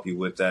and help you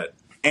with that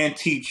and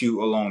teach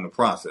you along the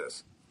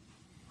process.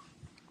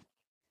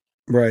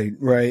 Right.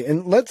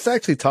 And let's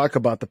actually talk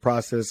about the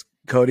process,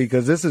 Cody,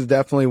 because this is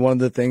definitely one of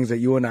the things that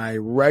you and I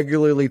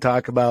regularly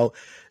talk about.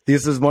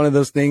 This is one of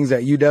those things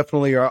that you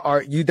definitely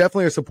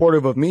are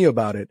supportive of me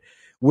about it,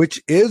 which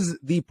is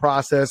the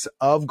process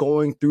of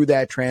going through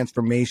that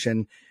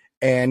transformation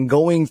and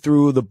going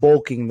through the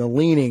bulking, the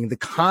leaning, the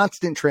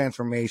constant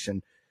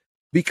transformation.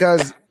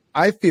 Because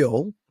I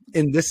feel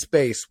in this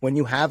space, when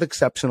you have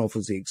exceptional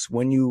physiques,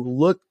 when you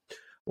look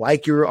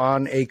like you're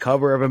on a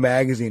cover of a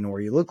magazine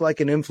or you look like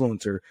an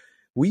influencer,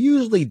 we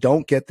usually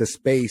don't get the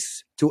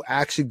space to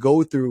actually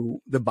go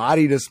through the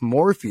body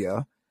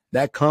dysmorphia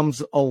that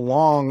comes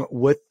along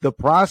with the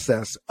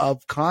process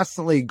of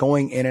constantly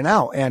going in and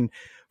out. And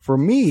for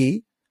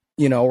me,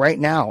 right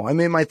now I'm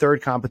in my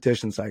third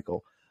competition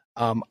cycle.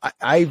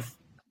 I've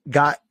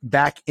got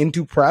back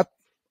into prep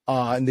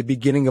in the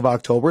beginning of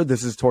October.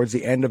 This is towards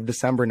the end of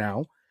December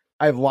now.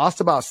 I've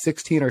lost about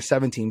 16 or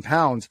 17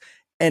 pounds.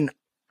 And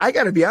I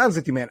got to be honest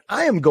with you, man,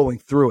 I am going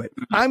through it.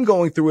 I'm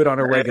going through it on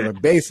a regular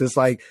basis.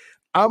 Like,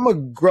 I'm a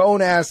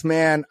grown ass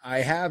man. I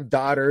have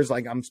daughters.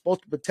 Like, I'm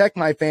supposed to protect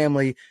my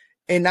family.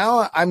 And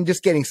now I'm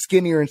just getting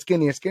skinnier and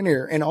skinnier and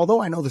skinnier. And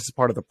although I know this is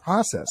part of the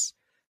process,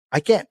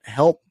 I can't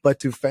help but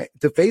to face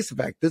the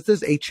fact this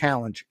is a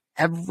challenge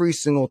every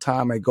single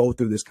time I go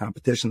through this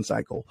competition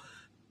cycle.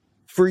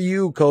 For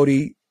you,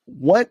 Cody,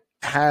 what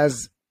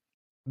has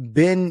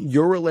been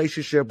your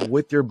relationship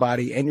with your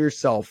body and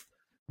yourself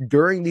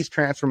during these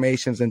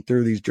transformations and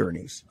through these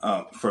journeys?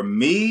 For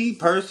me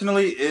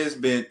personally,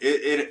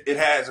 it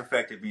has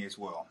affected me as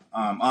well.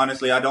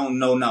 Honestly, I don't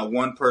know not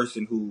one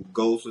person who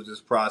goes through this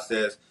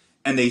process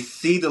and they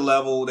see the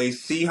level, they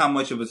see how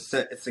much of a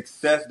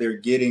success they're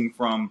getting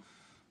from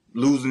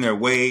losing their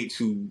weight,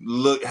 to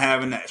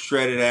having that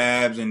shredded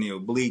abs and the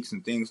obliques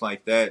and things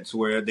like that, to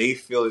where they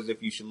feel as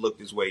if you should look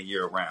this way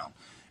year round.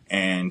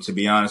 And to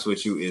be honest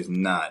with you, it's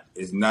not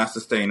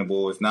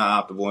sustainable. It's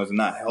not optimal. It's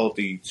not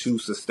healthy to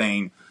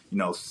sustain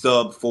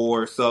sub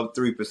 4, sub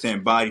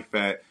 3% body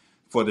fat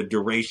for the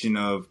duration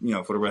of,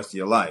 for the rest of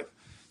your life.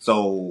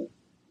 So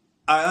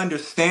I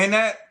understand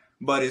that,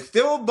 but it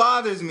still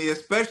bothers me,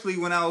 especially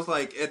when I was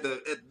like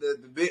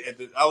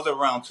I was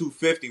around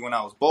 250 when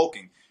I was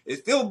bulking. It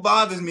still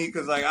bothers me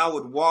because like I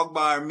would walk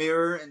by a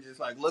mirror and just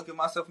like look at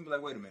myself and be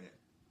like, wait a minute.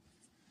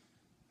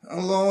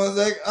 Hold on one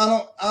sec.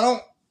 I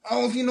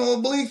don't see no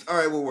obliques. All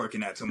right, we're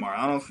working that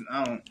tomorrow.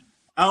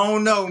 I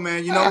don't know,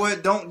 man. You know what?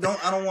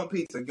 I don't want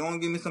pizza. Go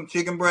and give me some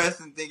chicken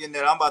breast and thinking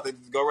that I'm about to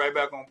go right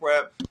back on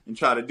prep and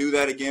try to do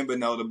that again. But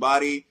no, the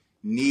body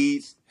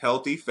needs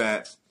healthy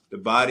fats. The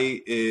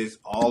body is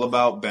all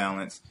about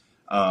balance.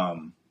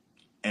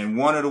 And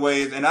one of the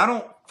ways, and I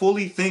don't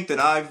fully think that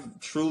I've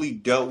truly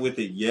dealt with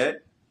it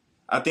yet.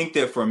 I think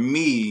that for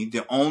me,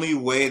 the only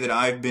way that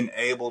I've been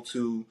able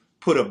to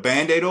put a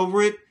Band-Aid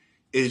over it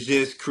is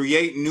just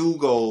create new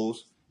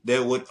goals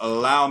that would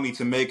allow me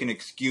to make an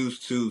excuse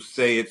to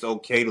say it's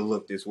okay to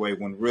look this way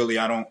when really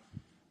I'm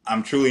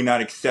truly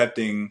not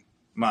accepting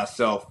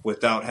myself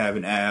without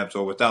having abs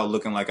or without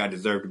looking like I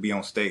deserve to be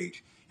on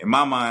stage. In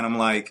my mind, I'm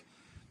like,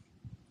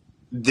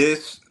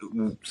 this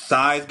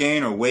size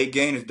gain or weight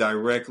gain is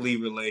directly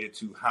related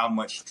to how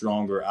much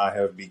stronger I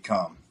have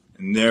become.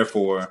 And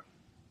therefore,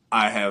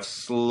 I have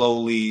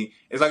slowly,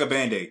 it's like a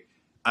Band-Aid.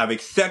 I've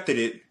accepted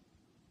it,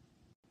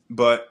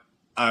 but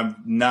I've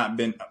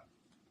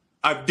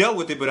dealt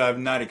with it, but I've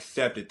not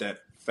accepted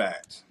that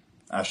fact,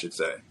 I should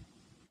say.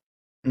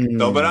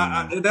 So, but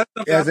that's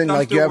something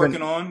I'm still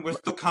working on. We're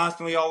still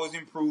constantly always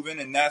improving,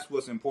 and that's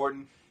what's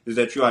important, is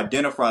that you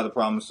identify the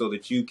problem so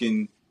that you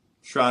can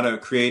try to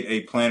create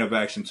a plan of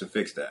action to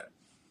fix that.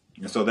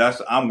 And so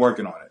I'm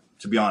working on it,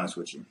 to be honest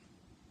with you.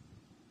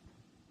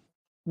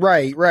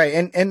 Right.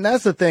 And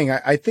that's the thing.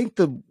 I think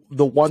the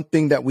one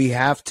thing that we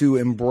have to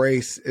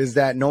embrace is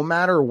that no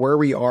matter where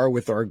we are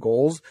with our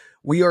goals,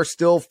 we are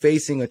still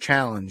facing a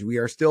challenge. We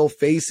are still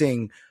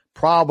facing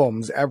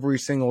problems every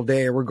single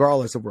day,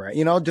 regardless of where,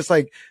 just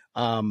like,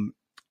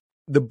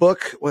 the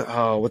book,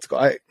 not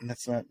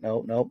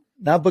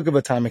Book of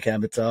Atomic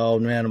Habits. Oh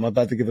man, I'm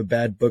about to give a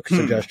bad book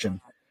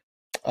suggestion.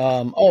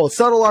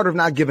 Subtle Art of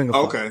Not Giving a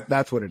Fuck. Okay.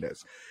 That's what it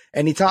is.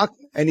 And he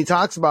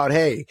talks about,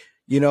 hey,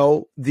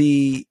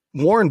 the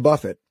Warren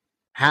Buffett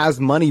has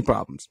money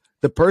problems.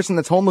 The person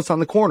that's homeless on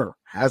the corner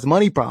has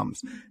money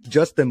problems.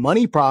 Just the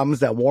money problems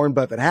that Warren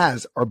Buffett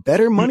has are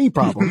better money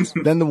problems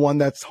than the one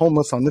that's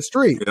homeless on the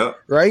street. Yeah.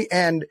 Right.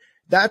 And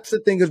that's the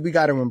thing, is we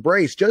got to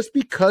embrace, just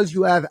because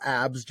you have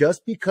abs,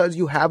 just because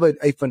you have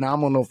a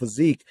phenomenal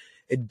physique,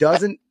 it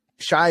doesn't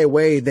shy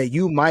away that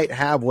you might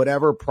have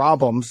whatever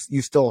problems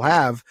you still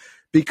have.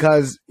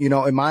 Because,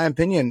 in my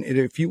opinion,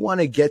 if you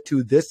want to get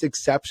to this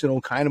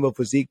exceptional kind of a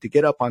physique to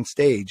get up on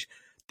stage,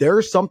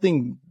 there's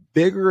something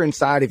bigger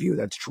inside of you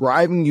that's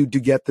driving you to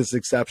get this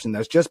exception.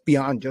 That's just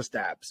beyond just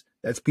abs.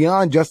 That's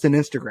beyond just an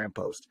Instagram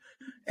post.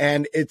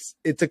 And it's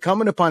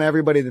incumbent upon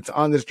everybody that's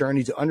on this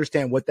journey to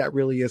understand what that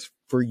really is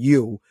for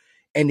you.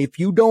 And if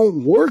you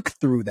don't work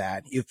through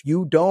that, if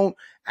you don't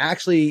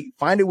actually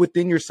find it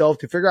within yourself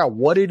to figure out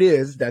what it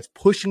is that's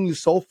pushing you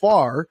so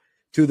far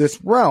to this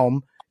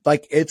realm,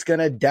 like, it's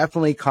going to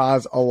definitely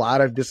cause a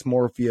lot of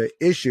dysmorphia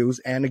issues.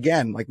 And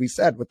again, like we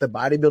said, with the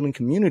bodybuilding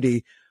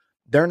community,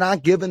 they're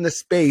not given the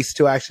space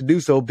to actually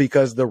do so,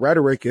 because the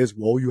rhetoric is,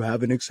 well, you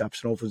have an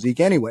exceptional physique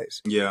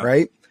anyways. Yeah.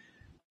 Right.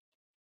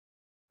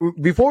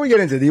 Before we get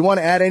into it, do you want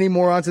to add any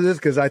more onto this?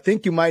 Because I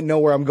think you might know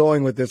where I'm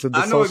going with this, with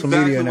the social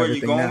media and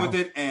everything. I know exactly where you're going with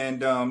it.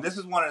 And this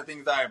is one of the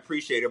things I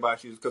appreciate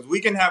about you, because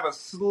we can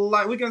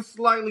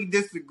slightly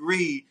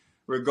disagree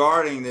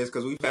regarding this,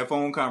 because we've had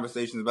phone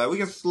conversations about it. We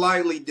can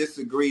slightly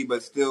disagree,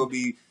 but still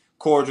be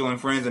cordial and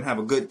friends and have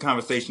a good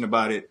conversation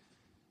about it,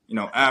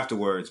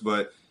 afterwards.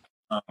 But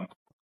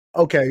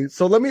okay,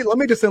 so let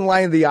me just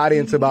enlighten the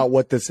audience about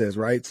what this is,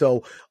 right?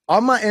 So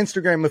on my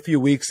Instagram a few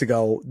weeks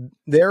ago,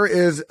 there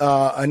is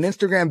an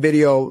Instagram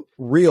video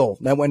reel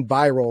that went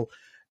viral.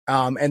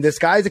 And this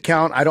guy's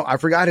account, I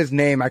forgot his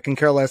name. I can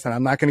care less, and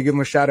I'm not going to give him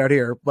a shout out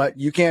here, but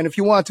you can if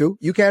you want to.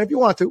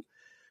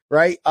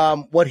 Right.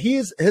 What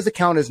his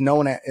account is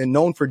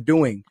known for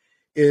doing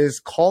is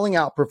calling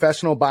out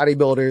professional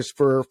bodybuilders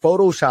for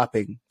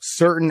photoshopping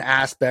certain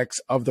aspects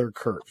of their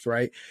curves.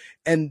 Right.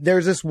 And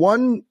there's this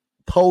one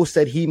post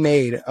that he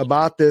made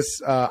about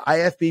this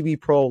IFBB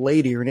pro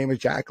lady. Her name is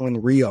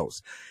Jacqueline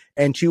Rios.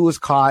 And she was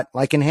caught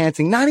like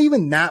enhancing not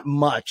even that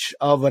much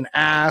of an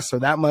ass or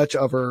that much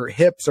of her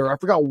hips, or I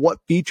forgot what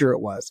feature it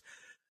was.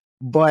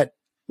 But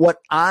what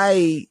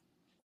I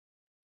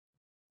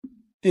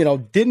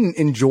didn't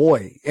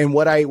enjoy, and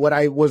what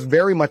I was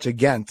very much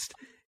against,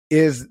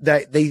 is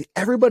that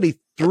everybody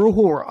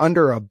threw her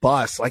under a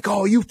bus. Like,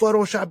 oh, you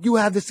Photoshop, you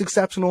have this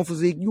exceptional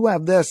physique, you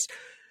have this.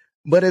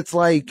 But it's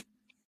like,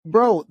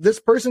 bro, this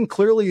person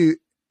clearly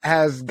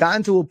has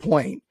gotten to a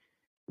point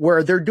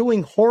where they're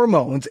doing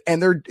hormones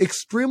and they're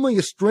extremely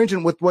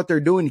astringent with what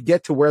they're doing to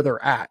get to where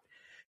they're at.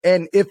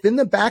 And if in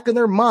the back of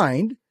their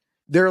mind,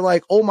 they're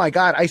like, oh my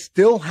God, I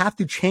still have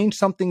to change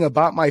something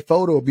about my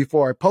photo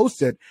before I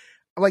post it,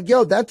 I'm like,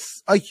 yo,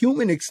 that's a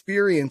human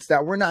experience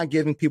that we're not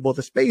giving people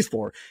the space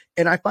for.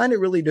 And I find it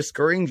really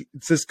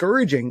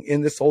discouraging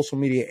in the social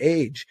media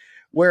age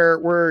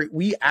where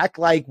we act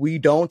like we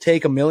don't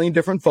take a million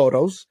different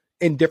photos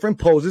in different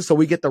poses so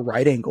we get the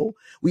right angle.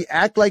 We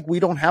act like we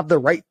don't have the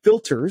right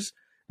filters,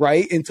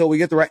 right? Until we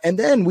get the right. And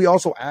then we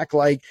also act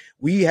like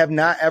we have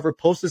not ever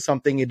posted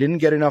something, it didn't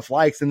get enough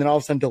likes, and then all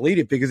of a sudden delete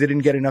it because it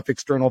didn't get enough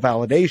external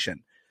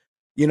validation.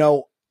 You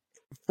know,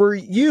 for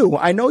you,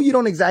 I know you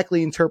don't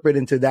exactly interpret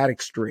into that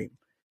extreme,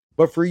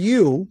 but for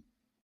you,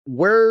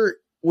 where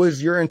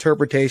was your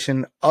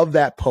interpretation of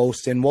that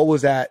post and what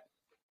was that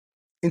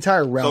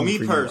entire realm? So me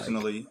for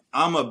personally, you like?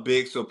 I'm a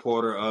big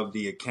supporter of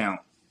the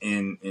account,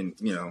 and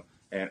you know,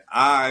 and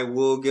I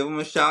will give them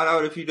a shout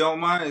out if you don't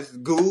mind. It's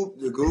Goob,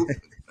 the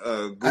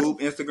Goob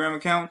Instagram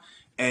account,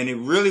 and it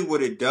really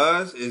what it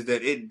does is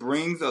that it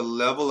brings a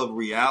level of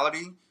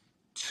reality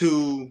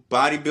to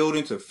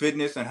bodybuilding, to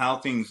fitness, and how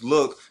things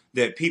look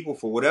that people,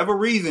 for whatever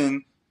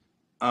reason,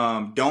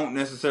 don't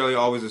necessarily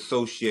always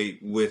associate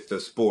with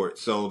the sport.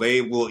 So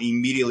they will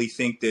immediately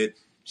think that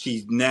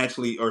she's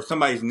naturally, or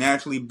somebody's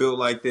naturally built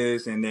like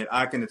this, and that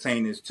I can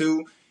attain this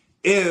too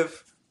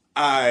if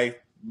I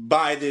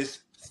buy this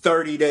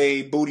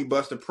 30-day booty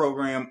buster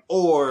program,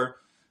 or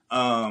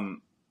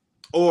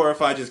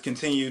if I just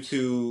continue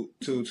to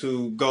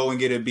go and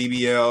get a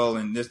BBL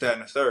and this, that,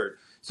 and the third.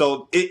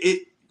 So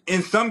it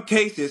in some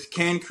cases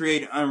can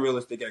create an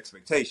unrealistic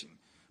expectation.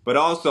 But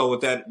also,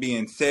 with that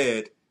being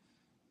said,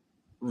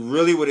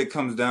 really what it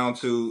comes down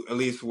to, at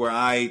least where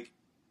I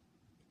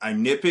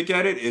nitpick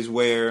at it, is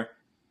where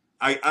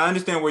I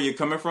understand where you're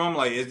coming from.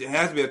 Like, it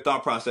has to be a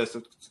thought process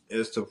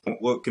as to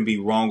what can be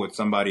wrong with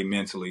somebody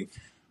mentally.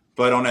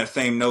 But on that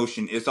same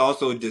notion, it's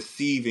also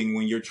deceiving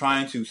when you're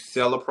trying to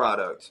sell a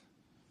product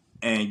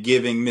and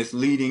giving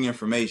misleading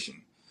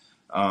information.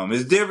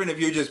 It's different if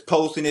you're just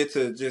posting it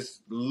to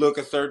just look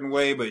a certain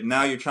way, but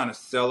now you're trying to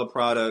sell a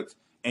product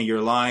and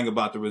you're lying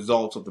about the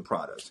results of the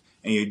product.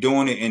 And you're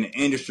doing it in an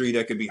industry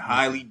that could be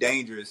highly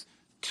dangerous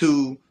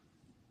to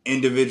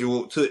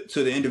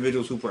the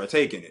individuals who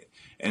partake in it.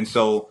 And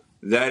so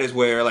that is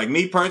where, like,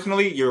 me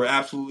personally, you're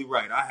absolutely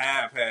right.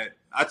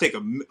 I take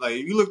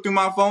if you look through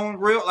my phone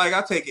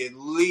I take at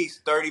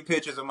least 30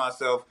 pictures of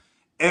myself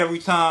every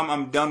time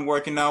I'm done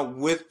working out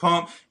with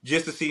pump,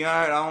 just to see, all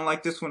right, I don't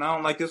like this one,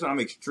 I'm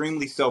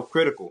extremely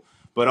self-critical.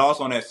 But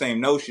also on that same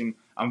notion,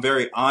 I'm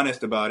very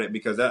honest about it,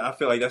 because I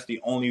feel like that's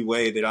the only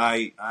way that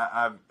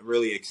I've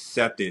really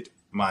accepted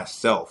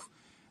myself.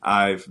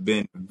 I've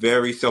been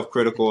very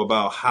self-critical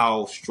about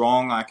how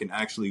strong I can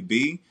actually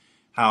be,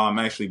 how I'm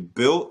actually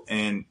built,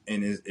 and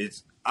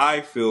it's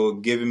I feel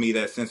giving me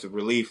that sense of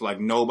relief.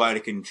 Like, nobody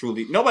can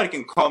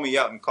call me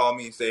out and call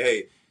me and say,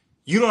 hey,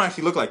 you don't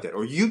actually look like that,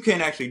 or you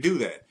can't actually do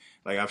that.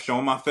 Like, I've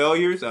shown my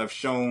failures, I've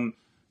shown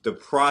the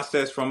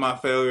process from my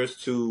failures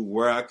to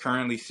where I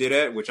currently sit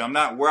at, which I'm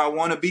not where I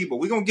want to be, but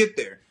we're gonna get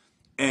there.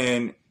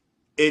 And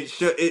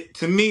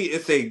to me,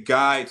 it's a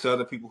guide to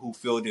other people who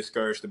feel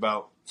discouraged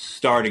about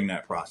starting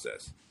that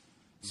process.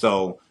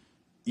 So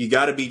you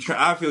got to be,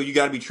 I feel you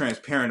got to be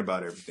transparent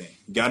about everything.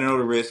 You got to know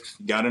the risks,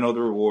 you got to know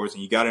the rewards,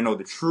 and you got to know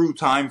the true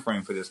time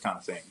frame for this kind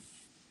of thing.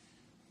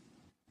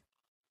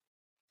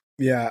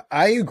 Yeah,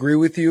 I agree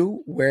with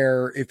you,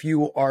 where if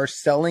you are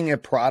selling a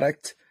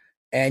product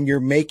and you're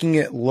making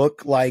it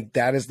look like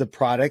that is the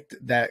product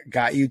that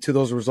got you to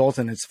those results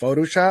and it's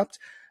photoshopped,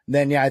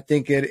 then yeah, I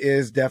think it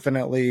is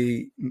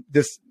definitely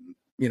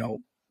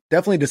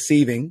definitely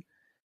deceiving.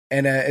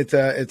 And it's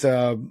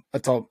a I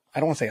don't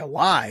want to say a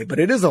lie, but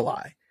it is a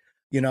lie,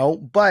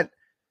 but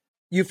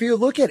if you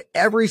look at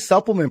every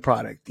supplement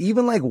product,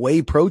 even like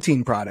whey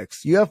protein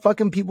products, you have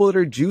fucking people that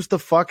are juiced the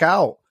fuck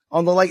out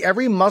on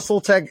every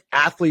muscle tech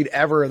athlete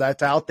ever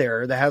that's out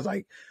there that has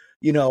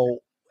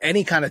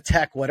any kind of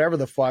tech, whatever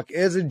the fuck,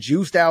 is a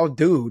juiced out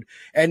dude.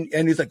 And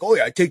he's like, oh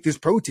yeah, I take this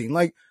protein.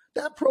 Like,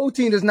 that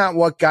protein is not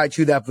what got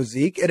you that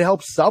physique. It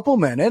helps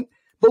supplement it.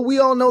 But we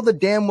all know the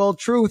damn well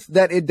truth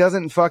that it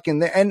doesn't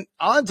fucking, and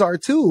odds are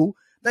too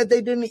that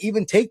they didn't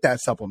even take that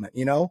supplement,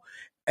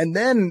 And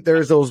then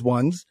there's those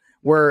ones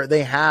where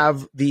they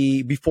have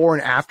the before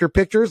and after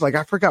pictures. Like,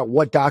 I forgot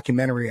what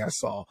documentary I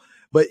saw,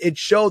 but it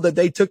showed that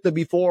they took the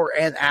before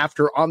and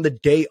after on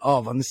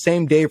the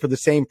same day for the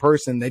same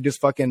person. They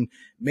just fucking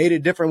made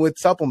it different with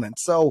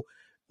supplements. So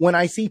when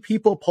I see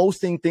people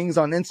posting things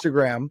on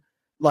Instagram,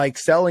 like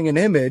selling an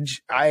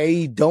image,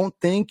 I don't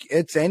think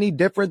it's any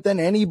different than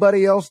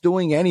anybody else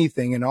doing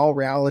anything in all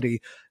reality.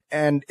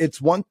 And it's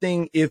one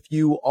thing if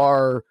you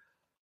are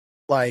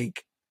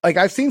like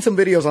I've seen some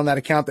videos on that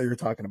account that you're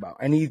talking about,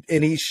 and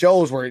he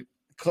shows where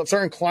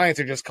certain clients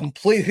are just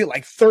completely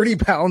like 30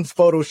 pounds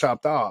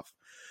photoshopped off.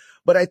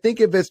 But I think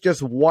if it's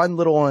just one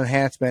little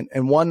enhancement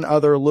and one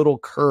other little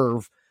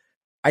curve,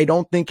 I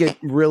don't think it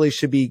really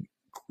should be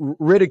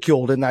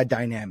ridiculed in that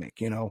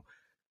dynamic.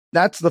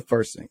 That's the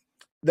first thing.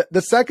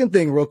 The second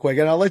thing, real quick,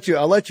 and I'll let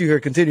you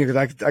here continue,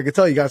 because I could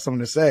tell you got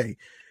something to say.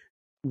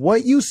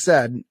 What you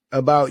said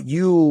about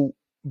you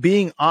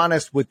being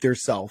honest with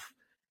yourself,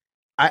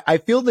 I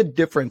feel the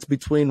difference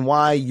between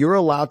why you're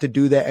allowed to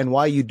do that and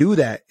why you do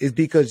that is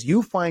because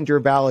you find your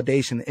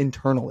validation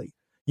internally.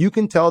 You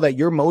can tell that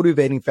your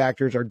motivating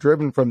factors are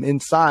driven from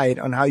inside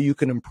on how you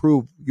can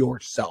improve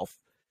yourself.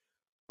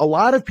 A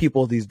lot of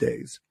people these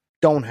days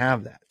don't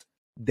have that.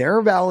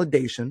 Their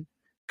validation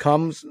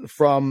comes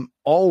from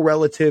all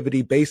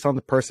relativity based on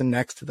the person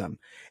next to them.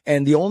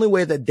 And the only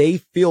way that they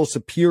feel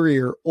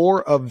superior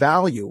or of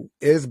value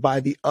is by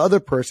the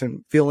other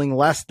person feeling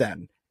less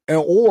than,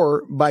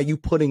 or by you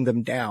putting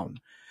them down.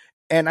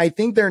 And I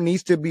think there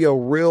needs to be a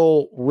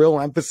real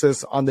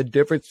emphasis on the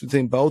difference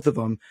between both of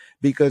them,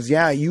 because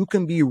you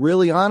can be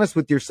really honest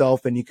with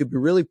yourself and you could be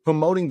really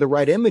promoting the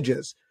right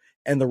images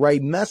and the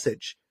right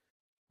message.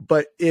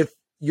 But if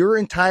your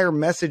entire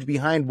message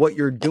behind what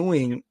you're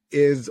doing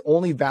is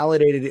only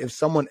validated if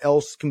someone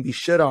else can be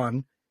shit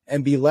on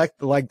and be looked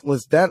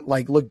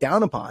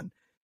down upon,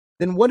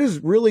 then what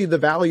is really the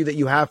value that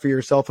you have for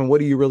yourself and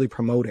what are you really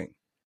promoting?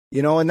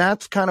 And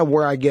that's kind of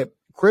where I get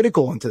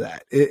critical into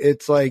that.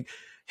 It's like,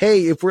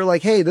 hey, if we're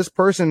like, hey, this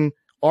person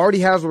already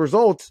has the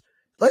results,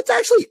 let's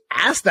actually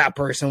ask that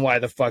person why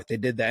the fuck they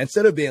did that,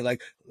 instead of being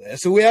like,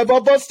 that's who we have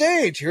up on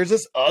stage. Here's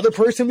this other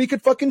person we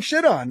could fucking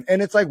shit on.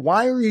 And it's like,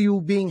 why are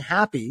you being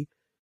happy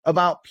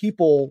about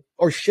people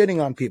or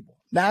shitting on people?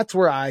 That's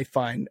where I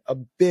find a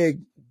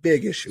big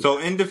issue. So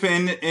in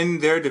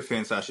their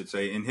defense, I should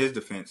say, in his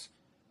defense,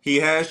 he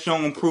has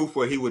shown proof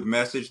where he would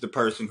message the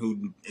person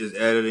who is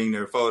editing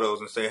their photos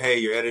and say, hey,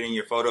 you're editing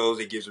your photos.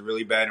 It gives a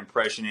really bad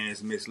impression and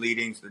it's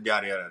misleading. So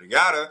yada, yada,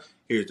 yada.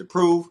 Here's the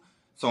proof,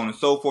 so on and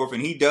so forth.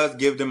 And he does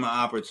give them an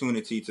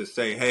opportunity to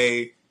say,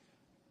 hey,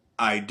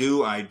 I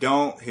do, I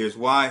don't. Here's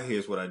why.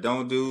 Here's what I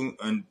don't do,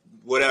 and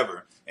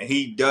whatever. And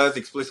he does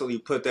explicitly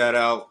put that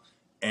out.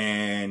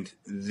 And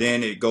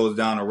then it goes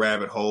down a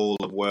rabbit hole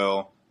of,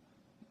 well,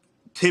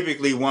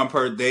 typically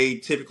they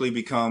typically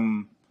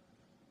become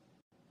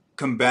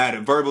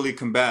verbally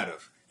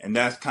combative. And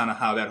that's kind of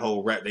how that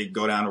whole they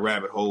go down a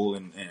rabbit hole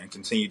and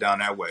continue down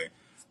that way.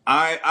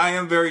 I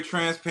am very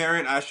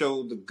transparent. I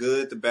show the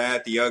good, the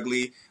bad, the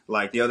ugly.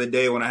 Like the other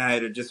day when I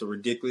had just a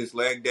ridiculous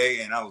leg day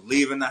and I was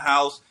leaving the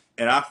house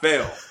and I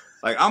fell.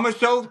 Like, I'm going to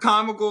show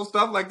comical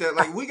stuff like that.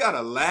 Like, we got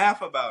to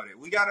laugh about it.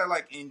 We got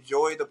to,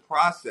 enjoy the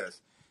process.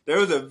 There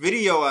was a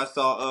video I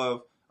saw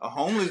of a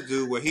homeless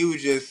dude where he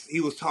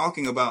was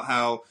talking about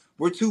how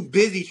we're too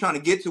busy trying to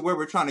get to where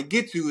we're trying to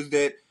get to, is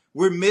that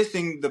we're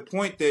missing the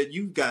point that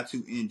you've got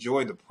to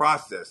enjoy the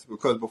process,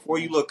 because before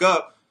you look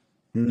up,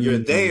 you're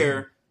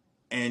there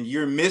and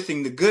you're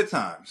missing the good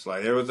times.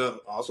 Like, there was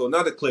also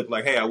another clip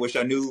like, hey, I wish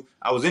I knew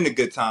I was in the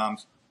good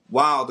times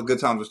while the good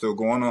times are still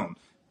going on.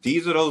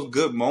 These are those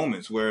good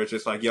moments where it's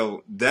just like,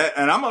 yo, that,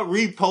 and I'm going to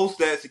repost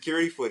that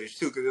security footage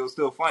too, because it was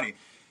still funny.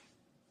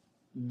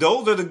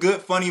 Those are the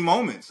good, funny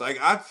moments. Like,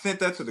 I sent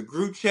that to the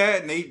group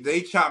chat and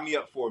they chopped me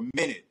up for a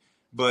minute,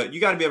 but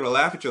you got to be able to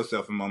laugh at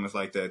yourself in moments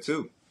like that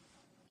too.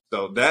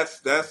 So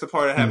that's the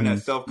part of having that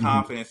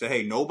self-confidence that,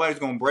 hey, nobody's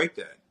going to break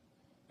that.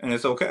 And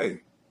it's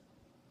okay.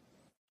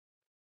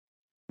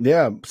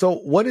 Yeah. So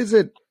what is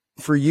it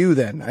for you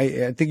then?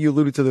 I think you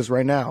alluded to this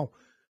right now.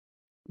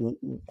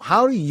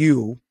 How do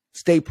you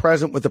stay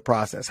present with the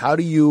process? How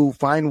do you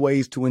find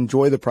ways to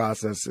enjoy the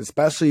process,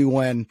 especially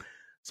when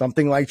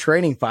something like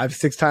training 5 to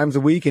 6 times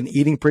a week and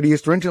eating pretty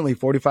astringently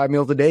 45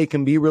 meals a day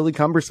can be really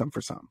cumbersome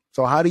for some?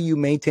 So how do you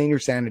maintain your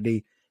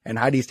sanity and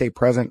how do you stay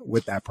present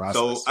with that process?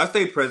 So I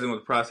stay present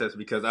with the process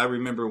because I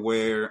remember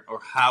where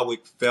or how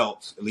it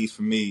felt, at least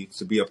for me,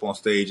 to be up on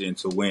stage and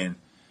to win.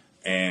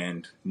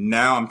 And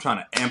now I'm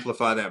trying to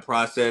amplify that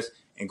process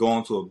and go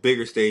onto a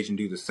bigger stage and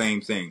do the same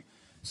thing.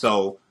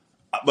 So,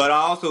 but I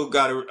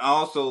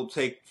also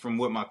take from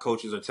what my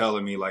coaches are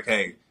telling me, like,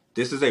 hey,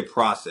 this is a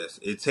process.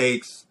 It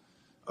takes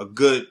a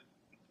good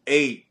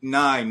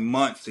 8-9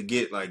 months to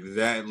get like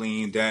that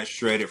lean, that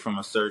shredded from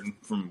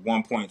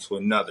one point to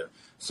another.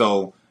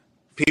 So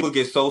people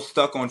get so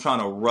stuck on trying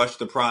to rush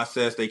the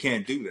process, they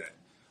can't do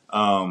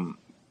that.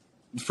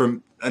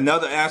 From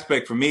another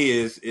aspect for me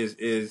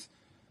is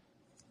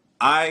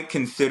I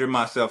consider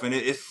myself, and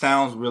it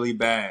sounds really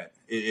bad.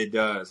 It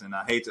does. And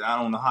I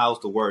don't know how else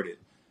to word it,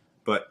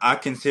 but I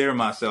consider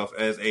myself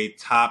as a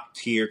top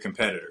tier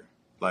competitor.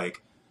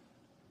 Like,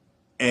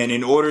 and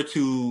in order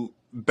to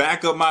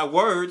back up my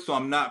words so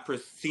I'm not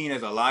seen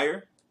as a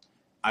liar,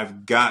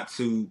 I've got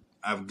to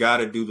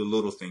do the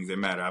little things that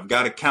matter. I've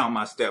got to count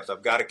my steps.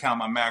 I've got to count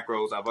my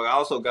macros. I've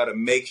also got to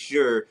make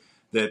sure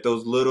that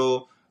those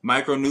little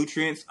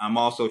micronutrients, I'm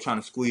also trying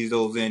to squeeze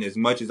those in as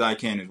much as I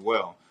can as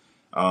well.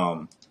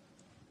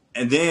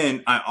 And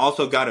then I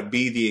also got to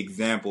be the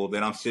example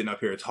that I'm sitting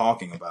up here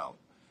talking about.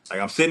 Like,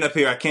 I'm sitting up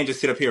here, I can't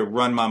just sit up here,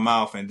 run my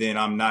mouth, and then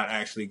I'm not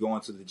actually going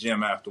to the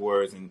gym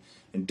afterwards and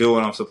do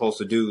what I'm supposed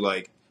to do.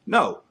 Like,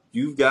 no,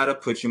 you've got to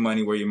put your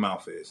money where your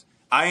mouth is.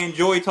 I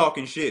enjoy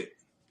talking shit.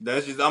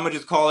 I'm going to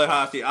just call it how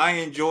I see it. I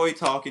enjoy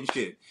talking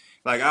shit.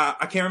 Like,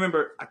 I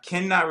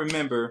cannot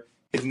remember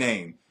his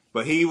name,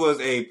 but he was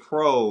a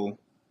pro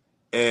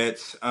at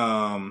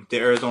the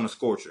Arizona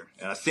Scorcher.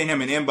 And I sent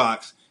him an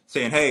inbox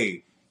saying,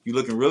 hey, you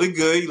looking really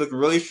good. You looking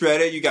really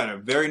shredded. You got a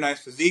very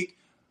nice physique.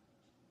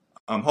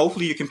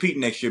 Hopefully you compete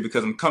next year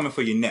because I'm coming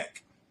for your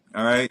neck.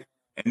 All right.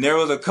 And there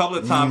was a couple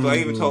of times where I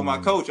even told my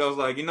coach, I was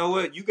like, you know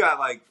what? You got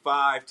like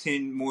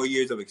 5-10 more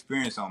years of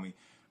experience on me.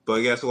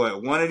 But guess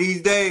what? One of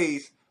these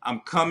days,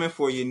 I'm coming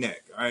for your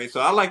neck. All right. So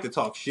I like to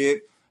talk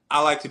shit.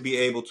 I like to be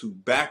able to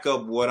back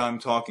up what I'm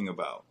talking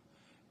about.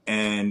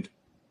 And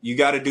you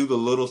got to do the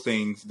little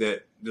things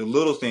that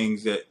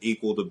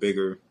equal the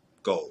bigger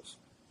goals.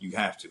 You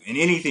have to. In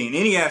anything, in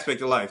any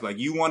aspect of life. Like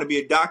you want to be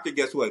a doctor,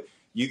 guess what?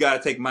 You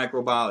got to take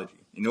microbiology.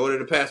 In order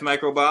to pass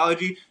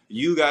microbiology,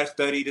 you got to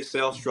study the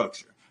cell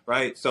structure,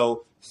 right?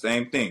 So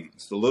same thing.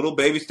 It's the little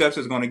baby steps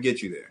that's going to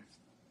get you there.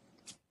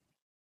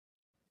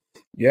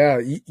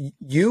 Yeah,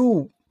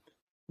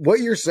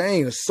 what you're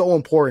saying is so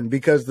important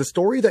because the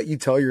story that you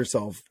tell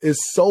yourself is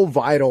so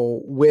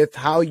vital with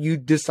how you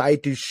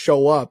decide to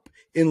show up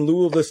in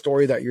lieu of the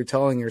story that you're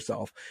telling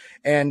yourself.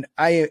 And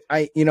I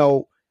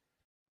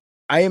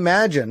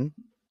imagine,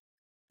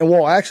 and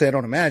well, actually, I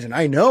don't imagine.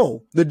 I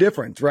know the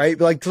difference, right?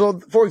 Like, so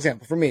for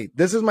example, for me,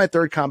 this is my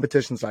third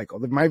competition cycle.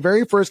 My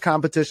very first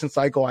competition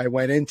cycle I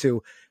went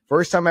into,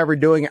 first time ever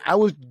doing it, I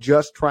was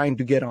just trying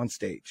to get on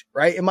stage,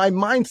 right? And my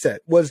mindset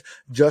was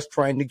just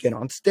trying to get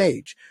on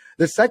stage.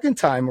 The second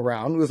time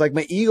around, it was like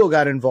my ego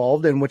got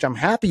involved, and which I'm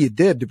happy it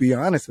did, to be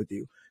honest with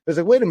you. It was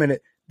like, wait a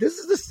minute, this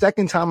is the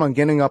second time I'm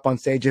getting up on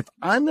stage. If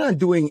I'm not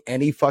doing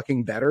any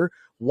fucking better,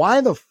 why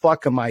the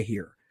fuck am I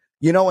here?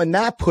 You know, and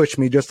that pushed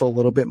me just a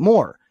little bit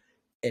more.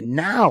 And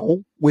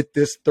now with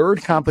this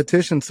third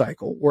competition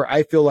cycle where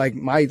I feel like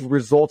my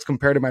results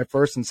compared to my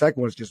first and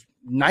second was just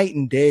night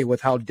and day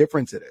with how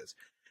different it is.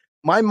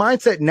 My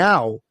mindset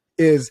now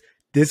is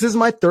this is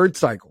my third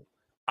cycle.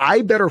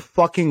 I better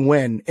fucking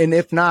win. And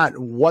if not,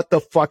 what the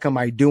fuck am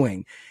I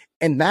doing?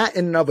 And that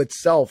in and of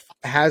itself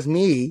has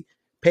me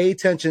pay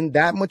attention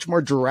that much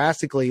more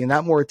drastically and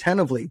that more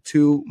attentively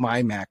to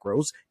my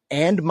macros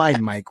and my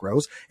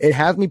micros. It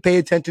has me pay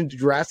attention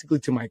drastically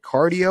to my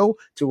cardio,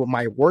 to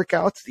my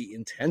workouts, the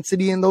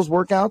intensity in those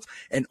workouts,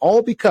 and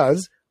all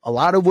because a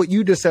lot of what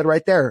you just said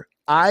right there,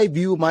 I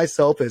view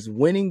myself as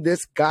winning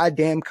this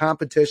goddamn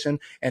competition.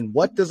 And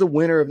what does a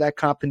winner of that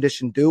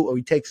competition do? Oh,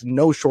 he takes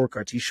no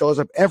shortcuts. He shows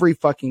up every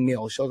fucking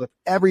meal. He shows up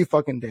every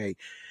fucking day.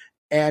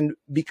 And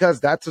because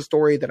that's a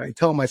story that I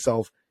tell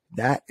myself,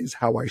 that is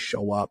how I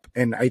show up.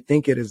 And I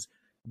think it is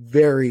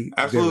very,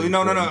 absolutely.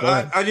 Very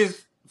no. I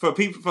just,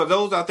 for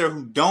those out there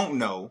who don't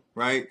know,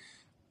 right?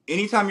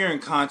 Anytime you're in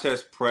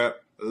contest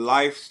prep,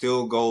 life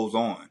still goes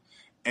on.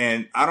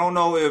 And I don't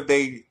know if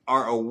they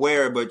are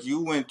aware, but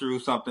you went through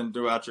something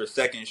throughout your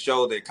second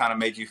show that kind of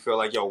made you feel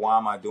like, yo, why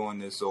am I doing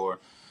this? Or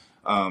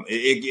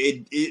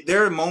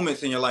there are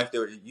moments in your life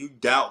that you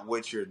doubt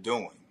what you're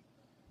doing,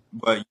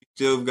 but you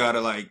still got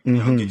to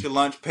get your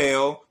lunch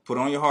pail, put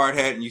on your hard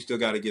hat, and you still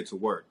got to get to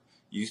work.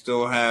 You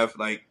still have,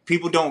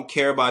 people don't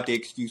care about the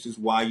excuses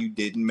why you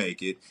didn't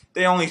make it.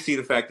 They only see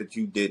the fact that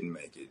you didn't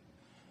make it.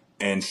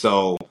 And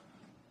so,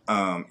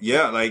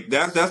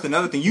 that's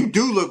another thing. You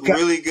do look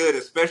really good,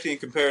 especially in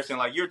comparison.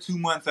 Like, you're 2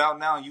 months out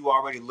now, and you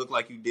already look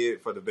like you did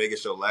for the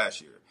Vegas show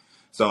last year.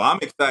 So I'm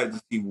excited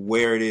to see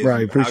where it is,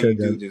 right, how you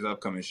do this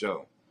upcoming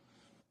show.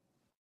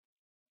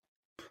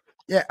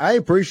 Yeah, I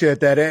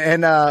appreciate that.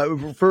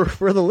 And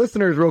for the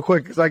listeners, real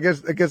quick, because I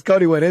guess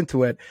Cody went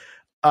into it.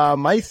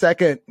 My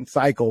second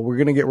cycle, we're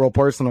gonna get real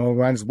personal,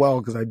 might as well,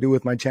 because I do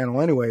with my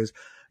channel anyways.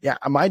 Yeah,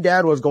 my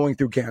dad was going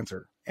through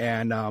cancer,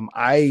 and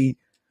I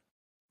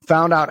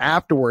found out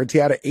afterwards he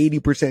had an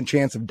 80%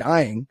 chance of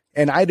dying,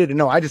 and I didn't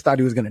know. I just thought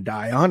he was gonna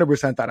die.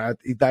 100%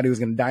 thought he was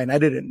gonna die, and I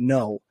didn't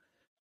know.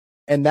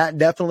 And that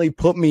definitely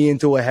put me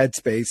into a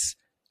headspace,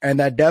 and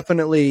that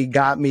definitely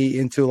got me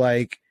into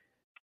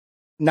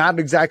not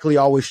exactly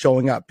always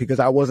showing up because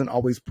I wasn't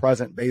always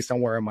present based on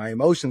where my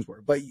emotions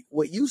were. But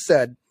what you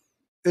said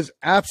is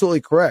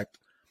absolutely correct.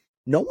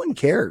 No one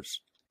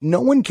cares. No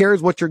one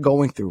cares what you're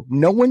going through.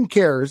 No one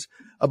cares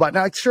about,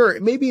 now, sure,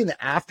 maybe in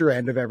the after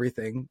end of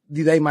everything,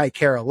 they might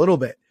care a little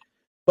bit,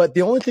 but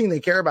the only thing they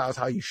care about is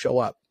how you show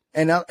up.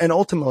 And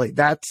ultimately,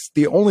 that's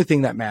the only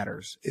thing that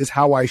matters, is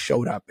how I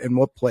showed up in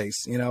what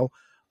place, you know?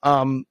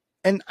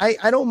 And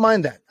I don't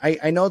mind that.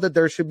 I know that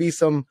there should be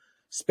some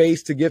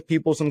space to give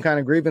people some kind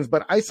of grievance,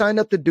 but I signed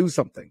up to do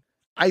something.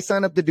 I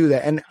signed up to do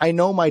that. And I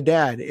know my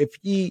dad, if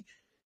he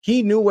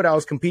knew what I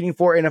was competing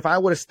for, and if I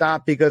would have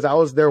stopped because I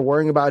was there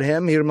worrying about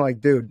him, he'd have been like,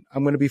 dude,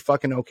 I'm going to be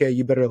fucking okay.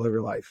 You better live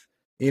your life,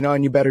 you know,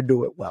 and you better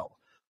do it well.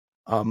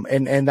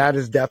 And that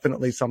is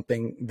definitely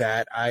something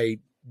that I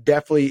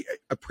definitely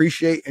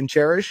appreciate and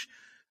cherish,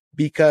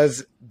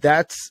 because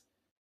that's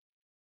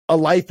a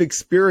life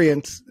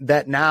experience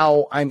that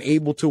now I'm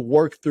able to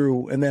work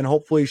through, and then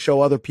hopefully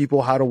show other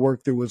people how to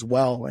work through as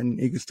well. And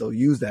you can still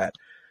use that.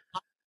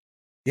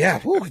 Yeah,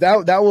 whew,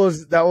 that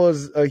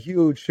was a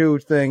huge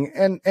thing.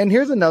 And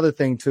here's another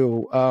thing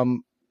too.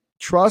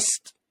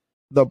 Trust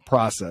the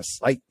process.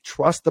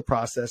 Trust the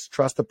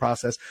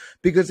process,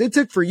 because it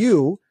took for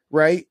you,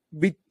 right?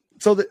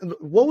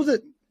 What was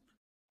it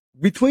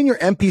between your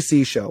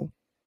NPC show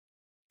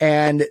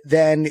and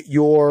then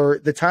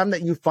the time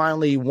that you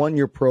finally won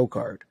your pro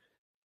card?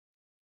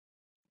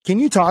 Can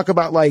you talk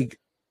about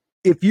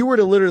if you were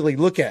to literally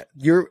look at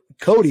your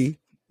Cody,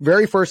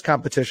 very first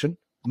competition,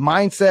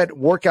 mindset,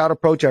 workout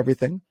approach,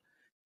 everything.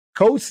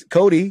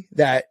 Cody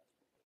that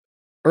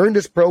earned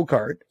his pro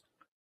card,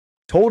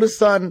 told his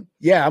son,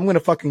 yeah, I'm going to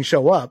fucking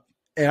show up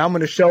and I'm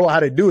going to show how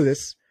to do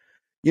this.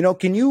 You know,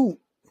 can you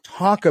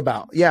talk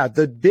about,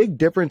 the big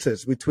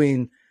differences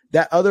between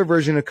that other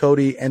version of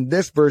Cody and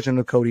this version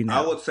of Cody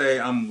now? I would say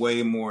I'm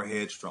way more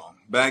headstrong.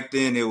 Back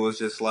then, it was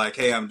just like,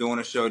 hey, I'm doing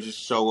a show, just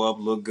show up,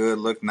 look good,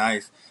 look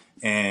nice.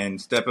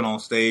 And stepping on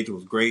stage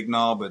was great and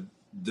all, but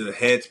the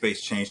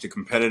headspace changed. The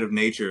competitive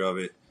nature of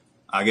it,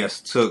 I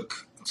guess,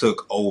 took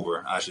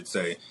over, I should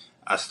say.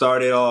 I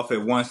started off at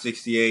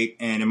 168,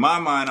 and in my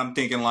mind, I'm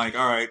thinking like,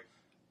 all right,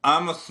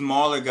 I'm a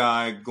smaller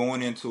guy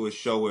going into a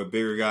show where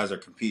bigger guys are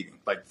competing,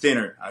 like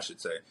thinner, I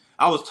should say.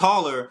 I was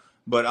taller,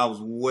 but I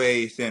was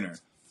way thinner.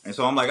 And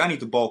so I'm like, I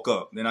need to bulk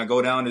up. Then I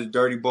go down this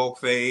dirty bulk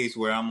phase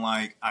where I'm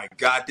like, I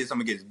got this. I'm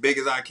going to get as big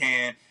as I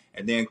can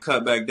and then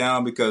cut back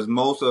down because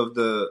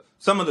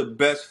some of the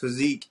best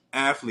physique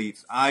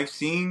athletes I've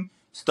seen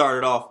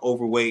started off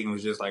overweight and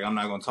was just like, I'm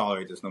not going to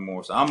tolerate this no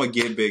more. So I'm going to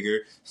get bigger,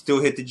 still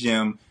hit the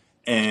gym,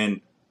 and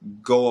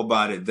go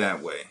about it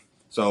that way.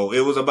 So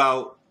it was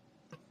about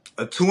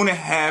a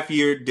 2.5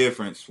 year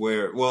difference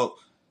where, well,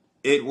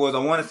 it was, I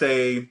want to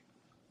say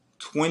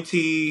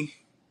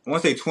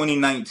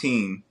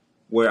 2019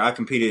 where I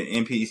competed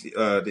in the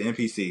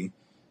NPC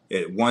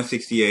at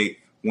 168,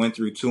 went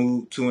through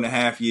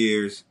 2.5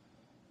 years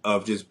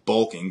of just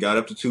bulking, got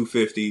up to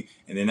 250,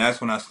 and then that's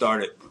when I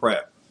started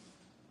prep.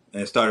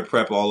 And started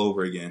prep all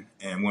over again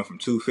and went from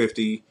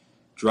 250,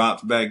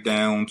 dropped back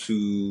down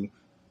to, I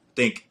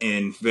think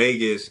in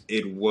Vegas,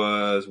 it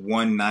was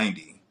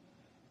 190.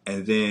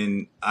 And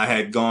then I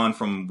had gone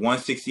from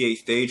 168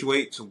 stage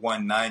weight to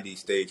 190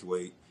 stage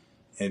weight.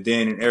 And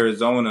then in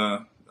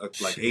Arizona,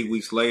 like 8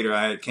 weeks later,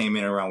 I came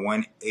in around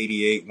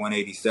 188,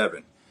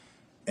 187.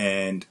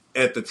 And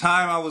at the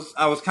time, I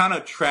was kind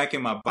of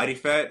tracking my body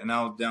fat, and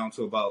I was down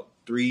to about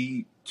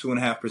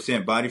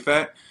 2.5% body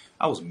fat.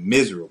 I was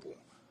miserable.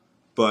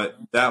 But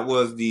it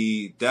was,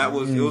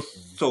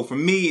 so for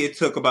me, it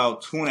took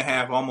about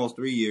 2.5, almost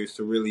 3 years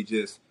to really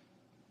just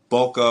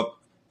bulk up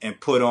and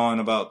put on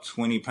about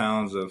 20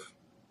 pounds of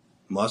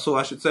muscle,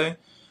 I should say,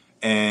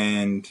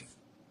 and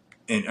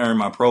earn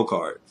my pro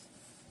card.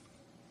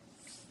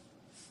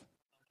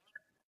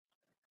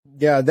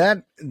 Yeah,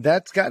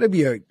 that's got to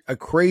be a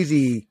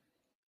crazy.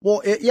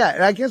 Well,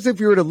 I guess if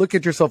you were to look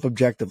at yourself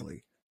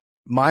objectively,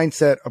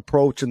 mindset,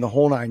 approach, and the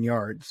whole 9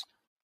 yards,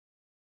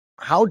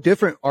 how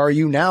different are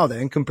you now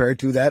then compared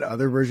to that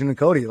other version of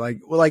Cody?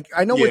 Like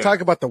I know we're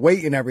talking about the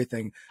weight and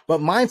everything, but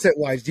mindset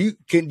wise, do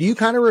you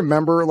kind of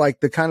remember like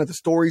the kind of the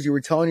stories you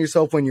were telling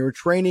yourself when you were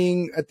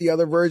training at the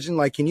other version?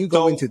 Like, can you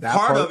go into that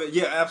part of it?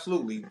 Yeah,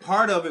 absolutely.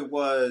 Part of it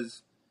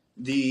was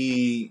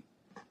the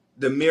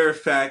mere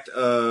fact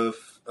of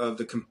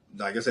the,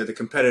 like I said, the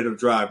competitive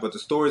drive. But the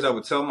stories I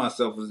would tell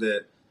myself was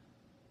that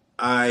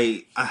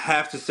I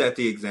have to set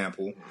the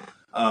example.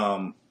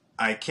 I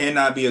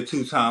cannot be a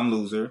 2-time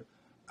loser.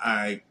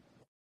 There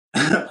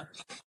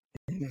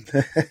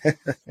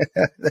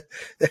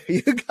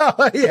you go.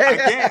 Yeah, I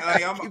can't.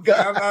 I'm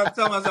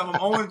telling myself I'm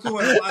 0-2 in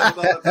the finals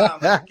all the time.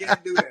 I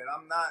can't do that.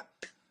 I'm not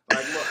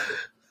like, look.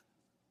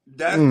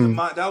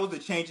 That was the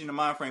change in the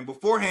mind frame.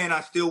 Beforehand,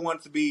 I still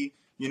wanted to be,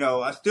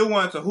 I still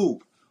wanted to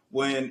hoop.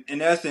 When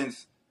in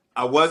essence,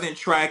 I wasn't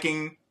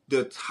tracking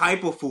the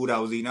type of food I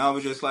was eating. I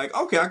was just like,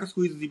 okay, I can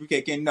squeeze a zebra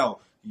cake in. No,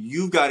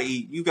 you got to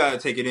eat. You got to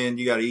take it in.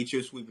 You got to eat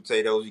your sweet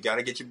potatoes. You got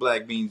to get your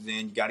black beans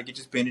in. You got to get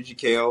your spinach, your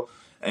kale,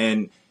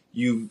 and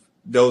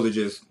those are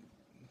just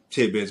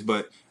tidbits.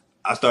 But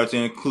I started to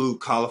include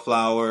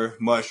cauliflower,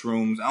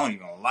 mushrooms. I don't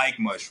even like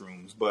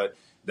mushrooms, but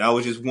that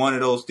was just one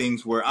of those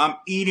things where I'm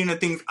eating the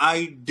things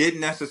I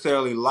didn't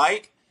necessarily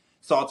like,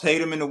 sauteed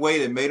them in a way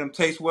that made them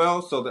taste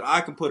well so that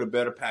I can put a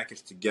better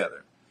package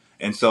together.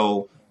 And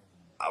so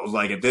I was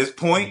like, at this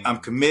point, I'm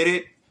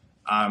committed.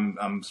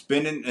 I'm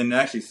spending, and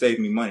actually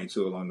saved me money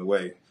too along the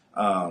way.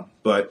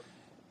 But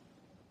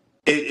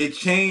it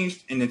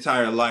changed an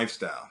entire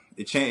lifestyle.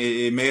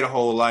 It made a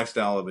whole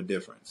lifestyle of a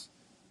difference.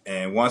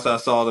 And once I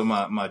saw that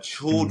my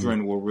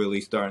children were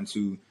really starting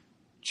to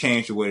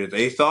change the way that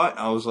they thought,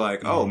 I was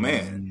like, oh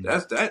man,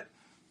 that's that.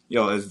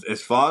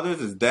 As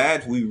fathers, as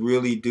dads, we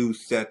really do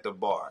set the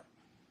bar.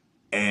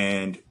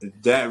 And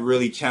that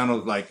really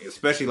channeled, like,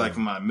 especially like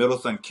from my middle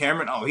son,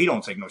 Cameron. Oh, he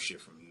don't take no shit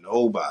from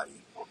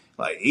nobody.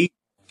 Like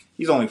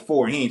he's only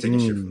 4 and he ain't taking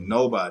shit from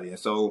nobody. And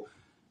so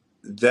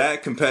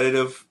that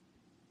competitive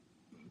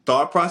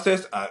thought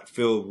process, I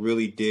feel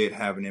really did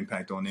have an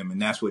impact on them.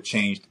 And that's what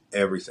changed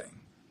everything.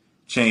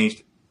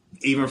 Changed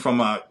even from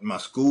my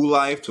school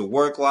life to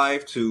work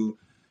life to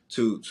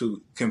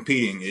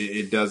competing.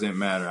 It doesn't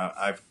matter.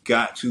 I've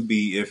got to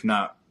be, if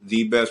not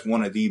the best,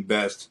 one of the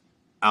best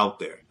out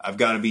there. I've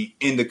got to be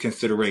in the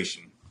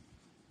consideration.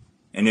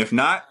 And if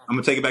not, I'm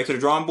going to take it back to the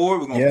drawing board.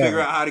 We're going to figure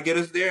out how to get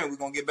us there, and we're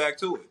going to get back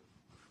to it.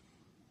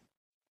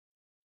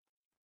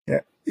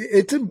 Yeah.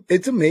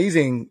 It's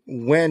amazing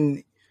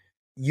when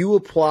you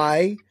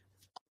apply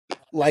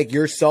like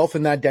yourself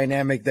in that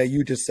dynamic that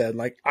you just said,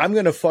 like, I'm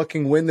going to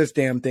fucking win this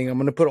damn thing. I'm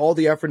going to put all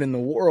the effort in the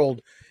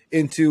world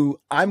into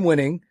I'm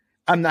winning.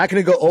 I'm not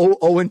going to go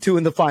 0-2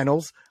 in the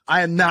finals.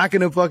 I am not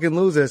going to fucking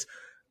lose this.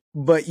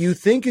 But you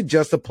think it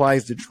just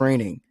applies to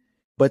training.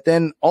 But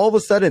then all of a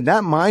sudden,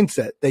 that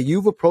mindset that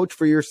you've approached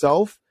for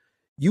yourself,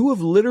 you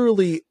have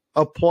literally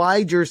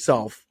applied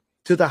yourself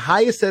to the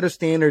highest set of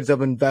standards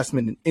of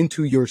investment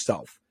into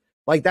yourself.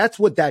 Like, that's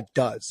what that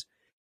does.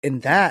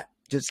 And that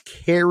just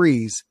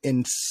carries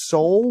in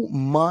so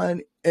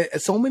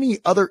many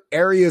other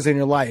areas in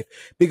your life.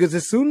 Because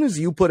as soon as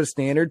you put a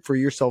standard for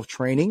yourself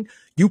training,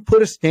 you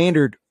put a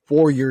standard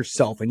for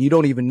yourself and you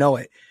don't even know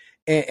it.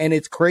 And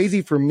it's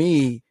crazy for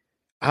me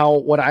how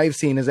what I've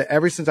seen is that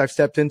ever since I've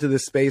stepped into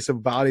this space of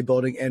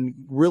bodybuilding and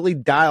really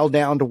dialed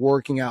down to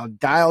working out,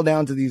 dialed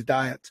down to these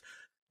diets,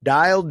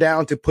 dialed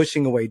down to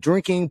pushing away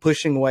drinking,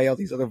 pushing away all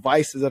these other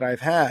vices that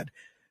I've had,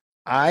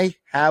 I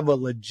have a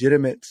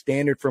legitimate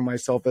standard for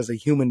myself as a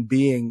human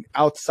being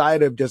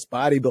outside of just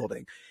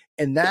bodybuilding.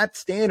 And that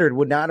standard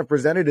would not have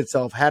presented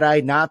itself had I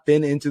not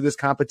been into this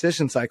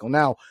competition cycle.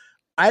 Now,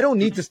 I don't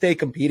need to stay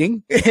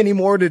competing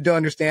anymore to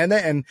understand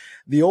that. And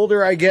the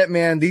older I get,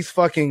 man, this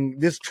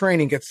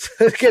training gets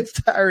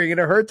tiring and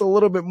it hurts a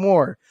little bit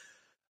more.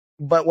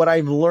 But what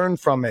I've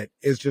learned from it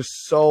is just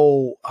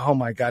so, oh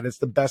my God, it's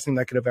the best thing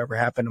that could have ever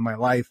happened in my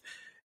life.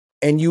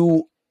 And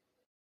you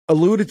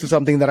alluded to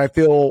something that I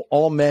feel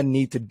all men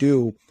need to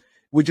do,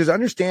 which is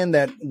understand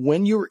that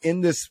when you're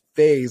in this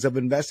phase of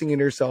investing in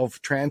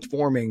yourself,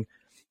 transforming,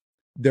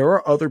 there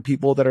are other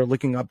people that are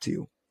looking up to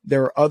you.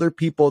 There are other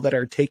people that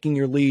are taking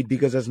your lead,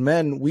 because as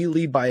men, we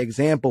lead by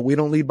example. We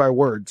don't lead by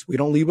words. We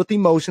don't lead with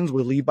emotions.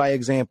 We lead by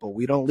example.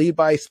 We don't lead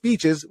by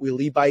speeches. We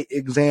lead by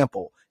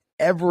example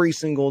every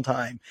single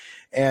time.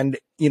 And,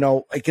 you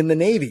know, like in the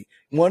Navy,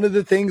 one of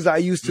the things I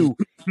used to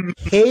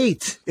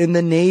hate in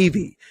the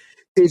Navy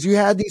is you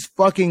had these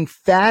fucking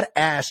fat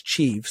ass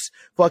chiefs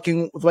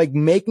fucking like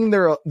making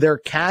their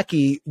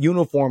khaki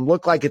uniform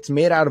look like it's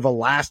made out of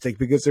elastic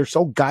because they're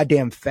so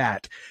goddamn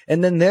fat.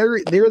 And then there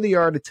they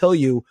are to tell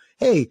you,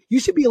 hey, you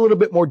should be a little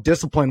bit more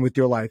disciplined with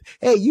your life.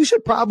 Hey, you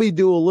should probably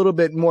do a little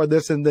bit more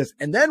this and this.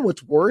 And then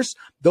what's worse,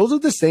 those are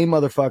the same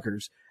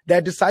motherfuckers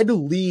that decide to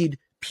lead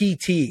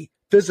PT,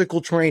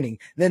 physical training.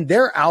 Then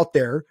they're out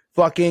there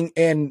fucking,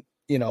 and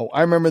you know,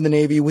 I remember in the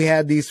Navy, we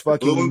had these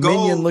fucking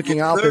minion-looking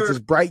outfits, this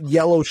bright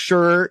yellow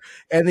shirt,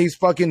 and these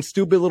fucking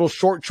stupid little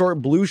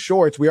short blue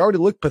shorts. We already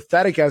look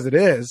pathetic as it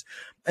is.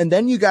 And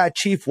then you got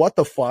Chief what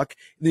the fuck,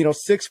 you know,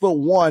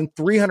 6'1",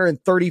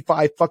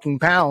 335 fucking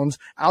pounds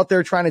out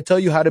there trying to tell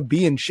you how to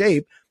be in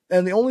shape.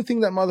 And the only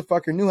thing that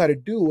motherfucker knew how to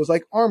do was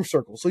like arm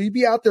circles. So you'd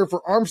be out there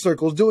for arm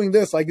circles doing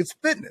this like it's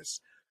fitness.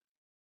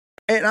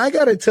 And I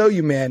got to tell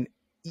you, man,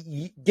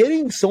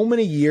 getting so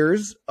many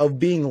years of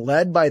being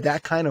led by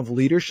that kind of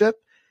leadership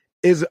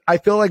is, I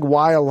feel like,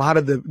 why a lot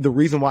of the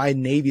reason why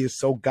Navy is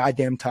so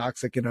goddamn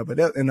toxic in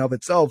of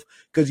itself,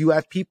 because you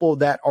have people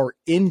that are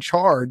in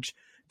charge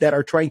that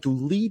are trying to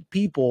lead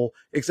people,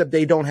 except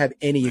they don't have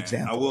any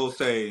example. I will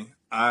say,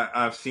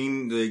 I've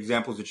seen the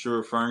examples that you're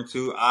referring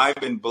to. I've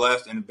been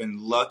blessed and been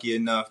lucky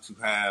enough to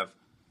have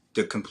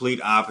the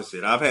complete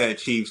opposite. I've had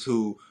chiefs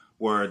who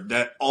were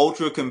that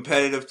ultra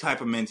competitive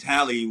type of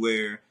mentality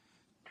where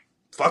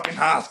fucking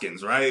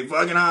Hoskins, right?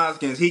 Fucking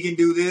Hoskins, he can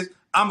do this.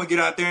 I'm going to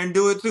get out there and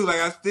do it too. Like,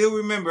 I still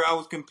remember I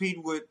was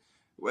competing with,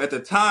 at the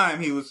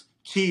time, he was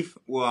Chief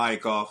Will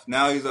Eichhoff.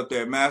 Now he's up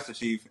there at Master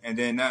Chief. And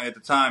then now at the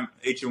time,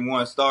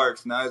 HM1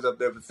 Starks. Now he's up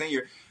there for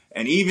Senior.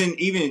 And even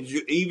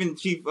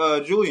Chief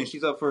Julian,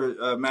 she's up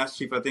for Master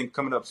Chief, I think,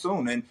 coming up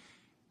soon. And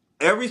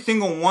every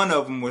single one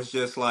of them was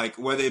just like,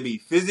 whether it be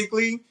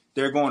physically,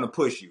 they're going to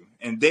push you.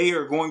 And they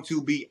are going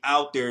to be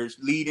out there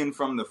leading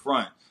from the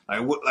front.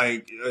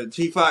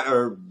 Chief,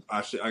 or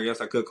I guess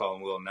I could call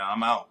him Will now.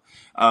 I'm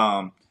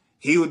out.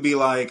 He would be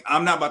like,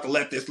 I'm not about to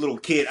let this little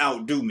kid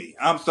outdo me.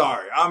 I'm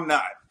sorry, I'm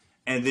not.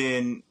 And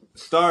then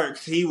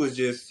Starks, he was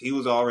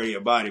already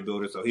a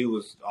bodybuilder, so he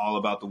was all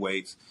about the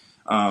weights.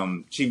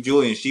 Chief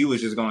Julian, she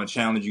was just going to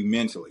challenge you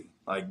mentally.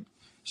 Like,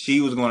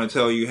 she was going to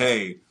tell you,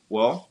 hey,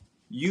 well,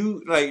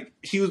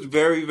 she was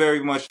very,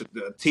 very much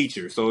a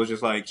teacher. So it's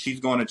just like, she's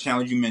going to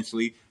challenge you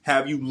mentally,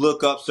 have you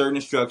look up certain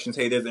instructions.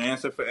 Hey, there's an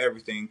answer for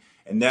everything.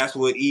 And that's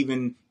what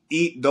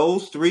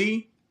those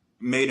three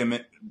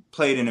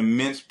played an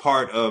immense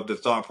part of the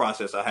thought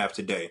process I have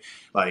today.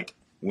 Like,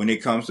 when it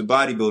comes to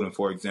bodybuilding,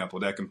 for example,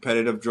 that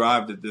competitive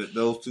drive that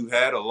those two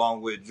had,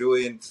 along with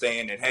Julian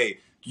saying that, hey,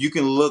 you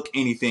can look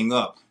anything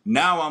up.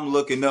 Now I'm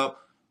looking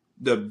up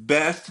the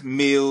best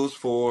meals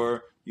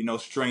for, you know,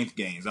 strength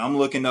gains. I'm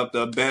looking up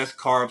the best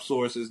carb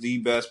sources, the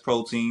best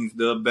proteins,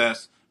 the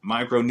best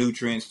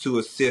micronutrients to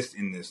assist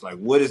in this. Like,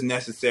 what is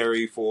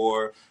necessary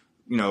for,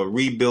 you know,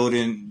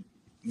 rebuilding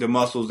the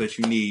muscles that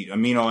you need,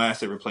 amino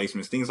acid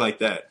replacements, things like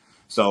that.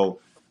 So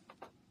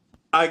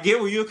I get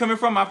where you're coming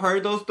from. I've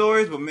heard those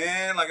stories, but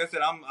man, like I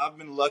said, I've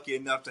been lucky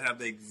enough to have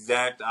the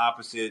exact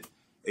opposite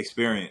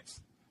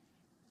experience.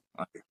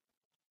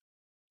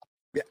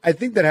 I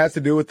think that has to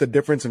do with the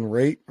difference in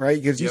rate,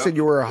 right? Because you said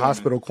you were a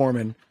hospital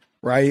corpsman,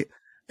 right?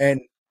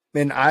 And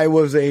and I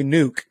was a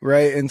nuke,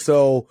 right? And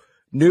so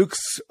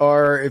nukes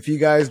are, if you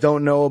guys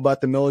don't know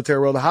about the military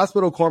world, the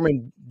hospital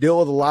corpsmen deal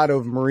with a lot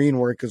of Marine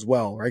work as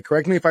well, right?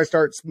 Correct me if I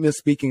start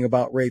misspeaking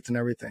about rates and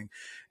everything.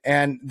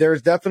 And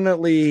there's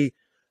definitely,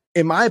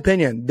 in my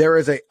opinion, there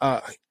is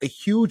a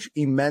huge,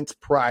 immense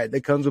pride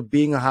that comes with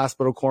being a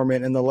hospital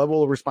corpsman and the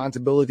level of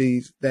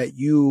responsibilities that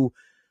you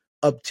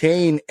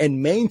obtain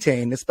and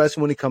maintain,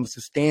 especially when it comes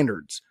to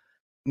standards.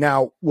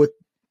 Now, with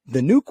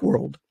the nuke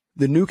world,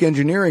 the nuke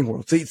engineering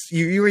world, see,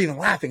 you're even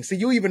laughing. See,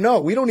 you even know.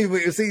 We don't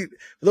even see.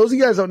 For those of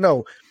you guys don't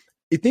know,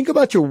 you think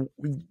about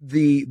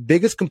the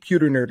biggest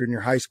computer nerd in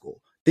your high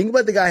school. Think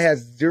about the guy who has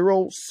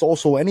zero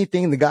social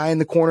anything. The guy in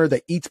the corner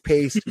that eats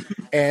paste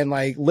and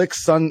like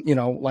licks sun,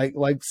 like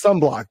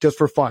sunblock just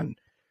for fun,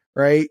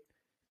 right?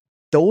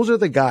 Those are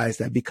the guys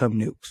that become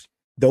nukes.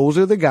 Those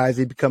are the guys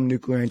that become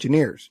nuclear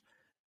engineers.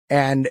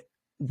 And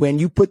when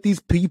you put these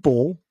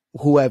people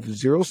who have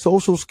zero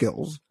social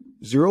skills,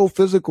 zero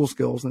physical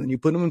skills, and then you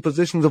put them in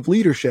positions of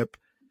leadership,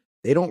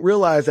 they don't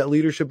realize that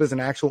leadership is an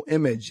actual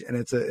image, and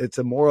it's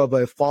a more of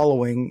a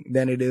following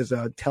than it is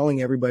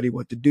telling everybody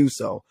what to do.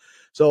 So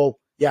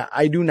yeah,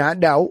 I do not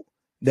doubt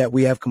that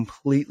we have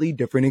completely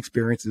different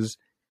experiences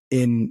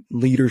in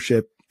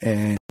leadership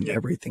and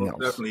everything else.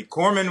 Definitely,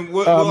 Corpsman.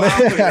 I'll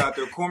put it out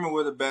there. Corpsman,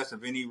 we're the best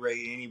of any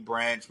rate, any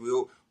branch.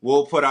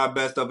 We'll put our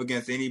best up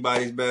against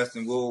anybody's best,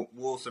 and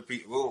we'll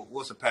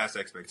surpass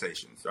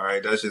expectations. All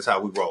right, that's just how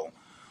we roll.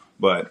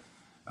 But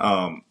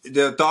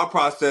the thought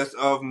process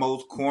of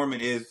most corpsmen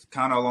is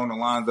kind of along the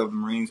lines of the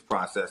Marines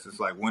process.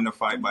 It's like win the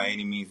fight by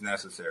any means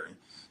necessary.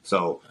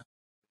 So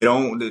they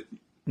don't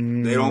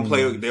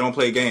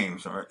play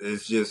games. Right?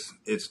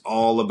 It's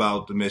all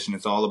about the mission.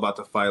 It's all about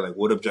the fight. Like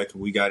what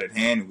objective we got at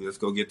hand, let's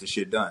go get the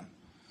shit done.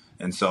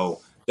 And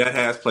so that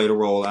has played a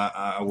role.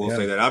 I will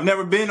say that. I've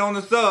never been on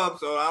the sub,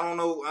 so I don't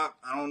know.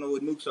 I don't know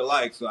what nukes are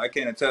like, so I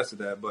can't attest to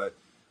that. But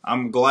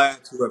I'm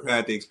glad to have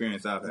had the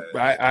experience I've had.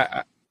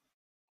 I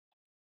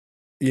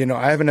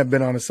haven't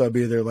been on a sub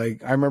either.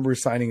 Like, I remember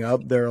signing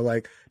up. They're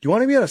like, "Do you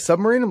want to be on a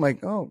submarine?" I'm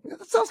like, "Oh,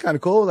 that sounds kind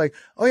of cool." Like,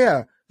 "Oh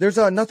yeah, there's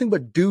nothing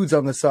but dudes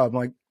on the sub." I'm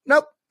like,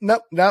 "Nope,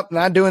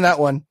 not doing that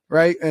one."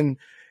 Right? And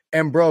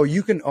bro,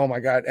 you can. Oh my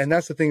god! And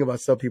that's the thing about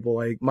sub people.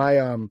 Like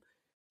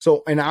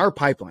so in our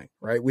pipeline,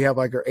 right? We have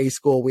like our A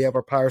school, we have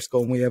our power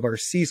school, and we have our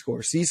C school.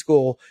 C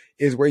school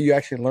is where you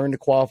actually learn to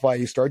qualify.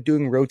 You start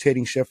doing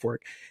rotating shift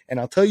work. And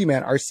I'll tell you,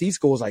 man, our C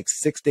school is like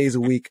 6 days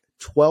a week,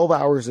 12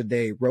 hours a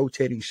day,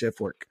 rotating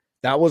shift work.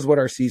 That was what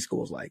our C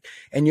school was like.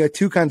 And you had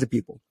two kinds of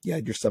people. You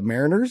had your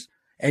submariners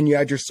and you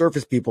had your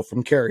surface people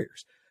from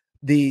carriers.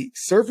 The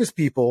surface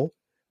people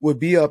would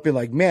be up and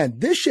like, man,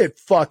 this shit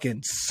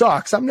fucking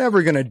sucks. I'm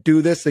never going to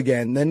do this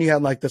again. And then you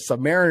had like the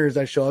submariners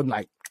that showed up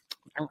like,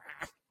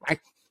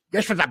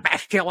 this was the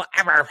best deal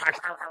ever.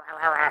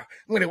 I'm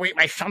going to eat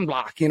my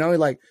sunblock,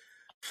 like,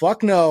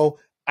 fuck no.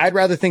 I'd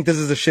rather think this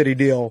is a shitty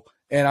deal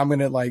and I'm going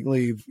to like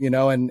leave, and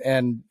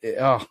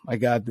oh my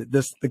God,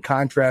 the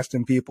contrast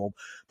in people,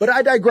 but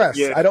I digress.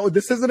 Yeah.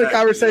 This isn't a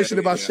conversation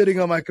about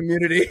shitting on my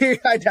community.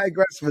 I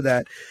digress for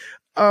that.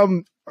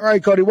 All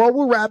right, Cody, while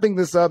we're wrapping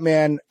this up,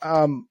 man,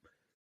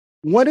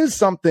 what is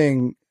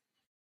something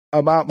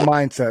about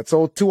mindset?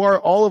 So to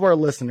all of our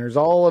listeners,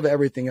 all of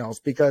everything else,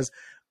 because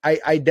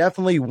I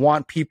definitely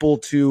want people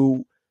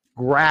to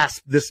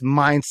grasp this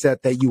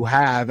mindset that you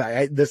have.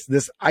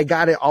 I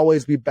got to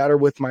always be better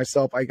with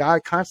myself.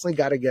 Constantly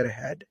got to get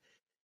ahead.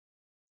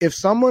 If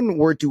someone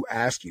were to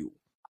ask you,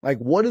 like,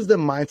 what is the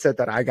mindset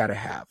that I got to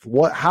have?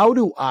 How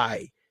do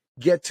I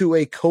get to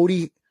a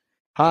Cody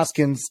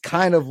Hoskins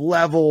kind of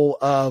level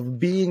of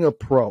being a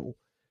pro?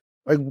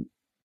 Like,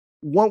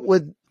 what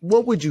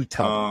would you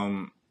tell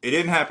them? It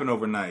didn't happen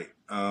overnight.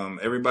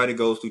 Everybody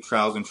goes through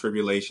trials and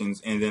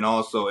tribulations, and then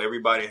also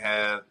everybody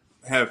have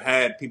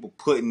had people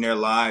put in their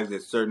lives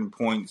at certain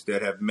points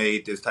that have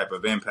made this type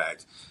of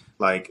impact.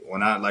 Like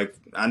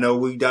I know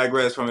we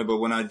digress from it, but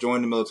when I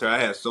joined the military, I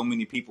had so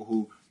many people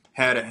who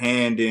had a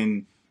hand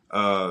in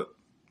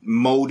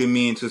molding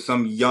me into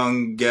some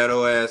young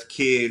ghetto ass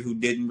kid who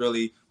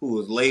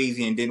was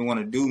lazy and didn't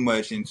want to do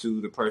much into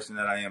the person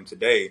that I am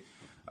today.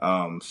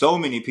 So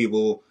many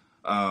people,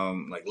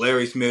 like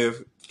Larry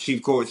Smith,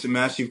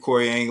 Master Chief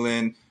Corey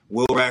Anglin,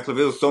 Will Ratcliffe.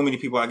 There was so many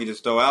people I could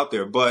just throw out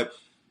there, but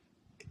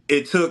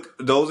it took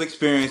those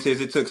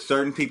experiences. It took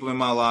certain people in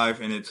my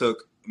life, and it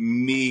took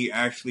me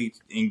actually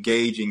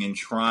engaging and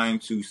trying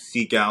to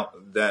seek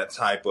out that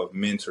type of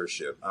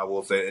mentorship. I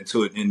will say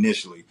to it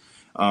initially,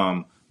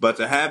 but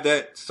to have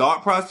that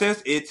thought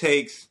process, it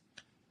takes.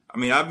 I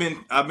mean, I've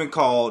been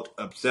called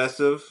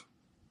obsessive.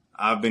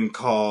 I've been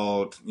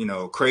called,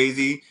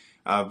 crazy.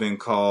 I've been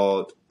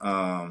called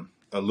a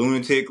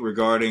lunatic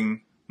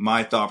regarding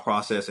my thought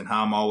process and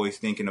how I'm always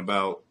thinking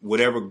about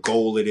whatever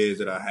goal it is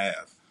that I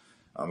have.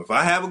 If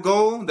I have a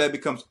goal, that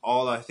becomes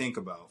all I think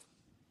about.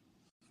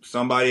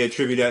 Somebody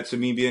attribute that to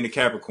me being a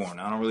Capricorn.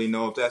 I don't really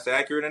know if that's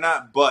accurate or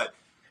not, but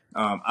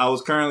I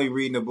was currently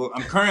reading a book.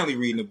 I'm currently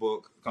reading a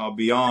book called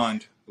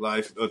Beyond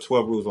Life,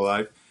 12 Rules of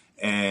Life,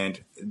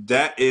 and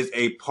that is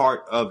a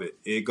part of it.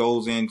 It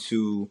goes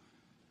into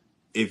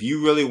if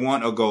you really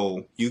want a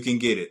goal, you can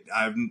get it.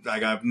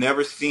 I've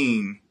never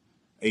seen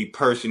a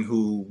person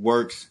who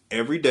works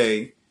every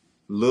day,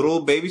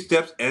 little baby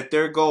steps at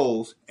their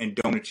goals, and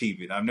don't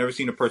achieve it. I've never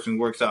seen a person who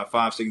works out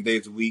 5-6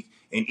 days a week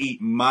and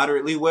eat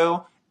moderately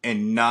well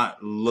and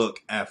not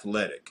look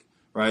athletic,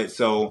 right?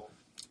 So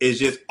it's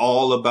just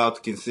all about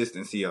the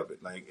consistency of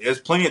it. Like, there's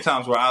plenty of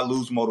times where I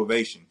lose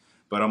motivation,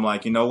 but I'm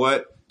like, you know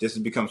what? This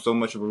has become so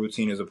much of a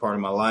routine as a part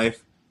of my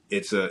life.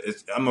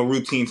 I'm a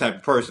routine type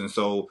of person.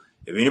 So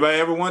if anybody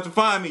ever wants to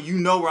find me, you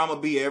know where I'm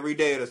gonna be every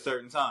day at a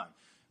certain time.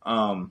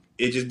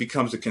 It just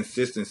becomes a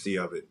consistency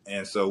of it.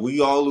 And so we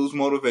all lose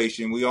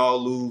motivation. We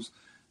all lose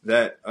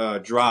that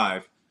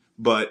drive,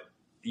 but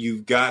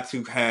you've got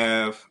to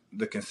have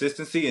the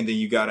consistency, and then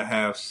you got to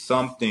have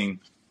something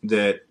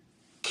that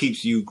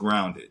keeps you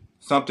grounded,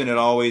 something that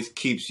always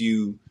keeps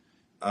you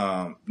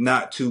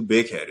not too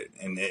big-headed,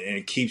 and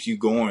it keeps you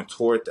going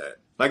toward that.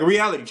 Like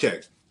reality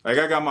checks. Like,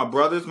 I got my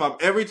brothers.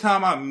 Every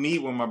time I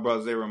meet with my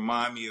brothers, they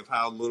remind me of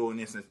how little and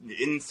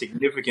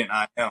insignificant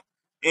I am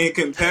in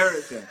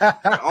comparison.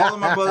 Like, all of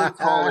my brothers are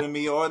taller than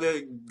me, or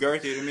they're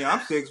girthier than me.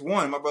 I'm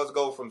 6'1". My brothers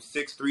go from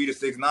 6'3" to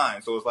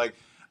 6'9". So it's like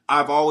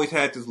I've always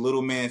had this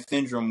little man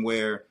syndrome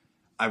where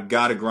I've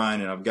got to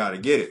grind and I've got to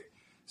get it.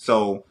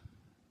 So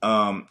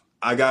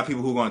I got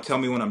people who are going to tell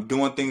me when I'm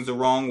doing things the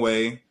wrong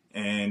way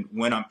and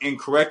when I'm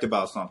incorrect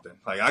about something.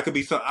 Like,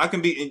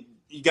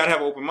 you got to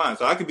have an open mind.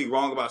 So I could be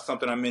wrong about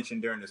something I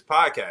mentioned during this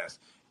podcast.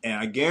 And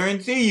I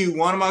guarantee you,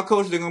 one of my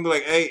coaches are going to be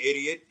like, hey,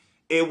 idiot,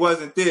 it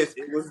wasn't this,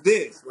 it was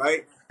this,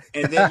 right?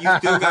 And then you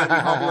still got to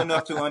be humble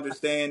enough to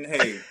understand,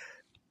 hey,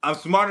 I'm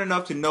smart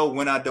enough to know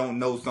when I don't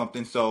know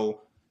something.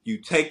 So you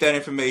take that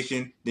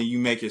information, then you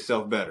make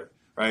yourself better,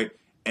 right?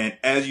 And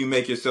as you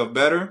make yourself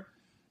better,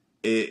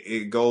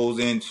 it goes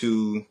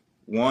into,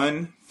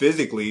 one,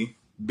 physically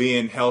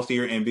being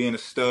healthier and being a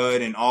stud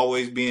and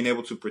always being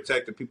able to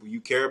protect the people you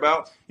care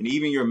about, and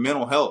even your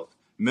mental health.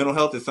 Mental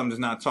health is something that's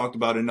not talked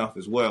about enough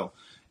as well.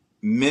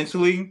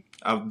 Mentally,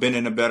 I've been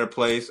in a better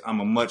place. I'm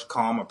a much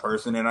calmer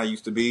person than I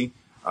used to be.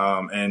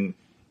 And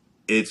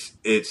it's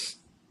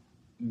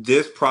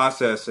this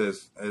process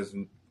has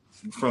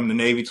from the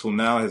Navy till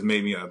now has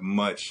made me a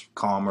much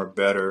calmer,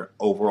 better,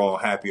 overall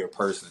happier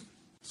person.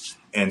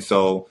 And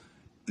so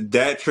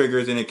that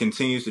triggers, and it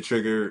continues to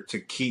trigger to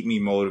keep me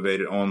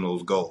motivated on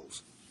those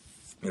goals.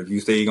 If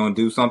you say you're going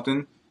to do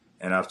something,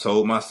 and I've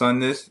told my son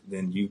this,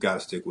 then you got to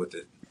stick with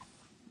it.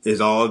 It's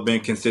always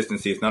been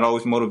consistency. It's not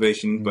always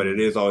motivation, but it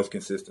is always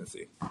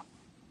consistency.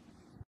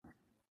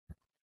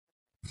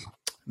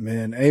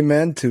 Man,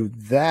 amen to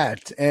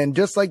that. And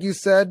just like you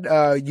said,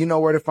 you know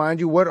where to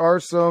find you. What are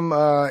some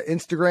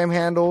Instagram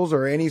handles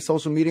or any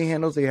social media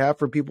handles they have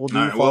for people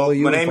to follow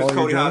you? My name is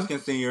Cody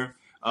Hoskins Sr.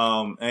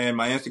 And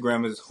my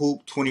Instagram is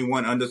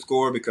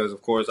hoop21_ because,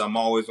 of course, I'm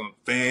always a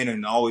fan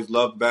and always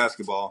loved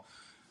basketball.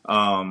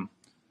 Like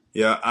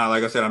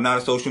I said, I'm not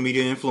a social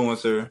media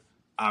influencer.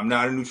 I'm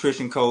not a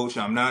nutrition coach.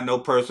 I'm not no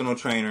personal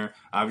trainer.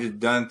 I've just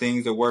done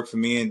things that work for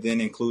me, and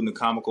then including the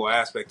comical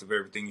aspect of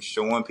everything,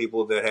 showing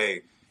people that,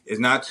 hey, it's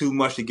not too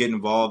much to get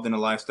involved in a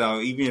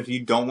lifestyle. Even if you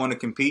don't want to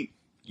compete,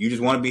 you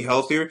just want to be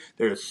healthier.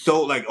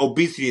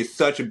 Obesity is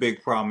such a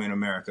big problem in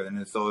America.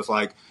 And so it's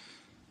like,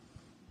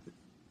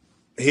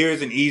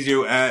 here's an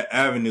easier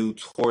avenue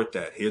toward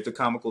that. Here's the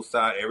comical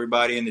side.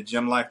 Everybody in the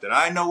gym life that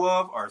I know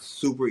of are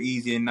super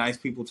easy and nice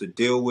people to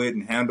deal with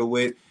and handle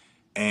with.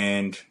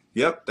 And,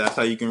 yep, that's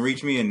how you can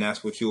reach me, and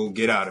that's what you'll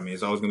get out of me.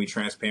 It's always going to be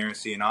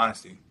transparency and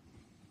honesty.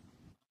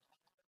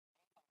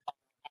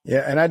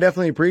 Yeah, and I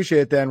definitely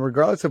appreciate that. And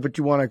regardless of what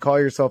you want to call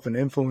yourself an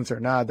influencer or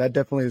not, that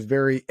definitely is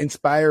very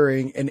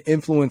inspiring and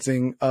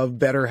influencing of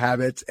better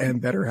habits and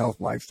better health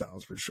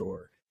lifestyles for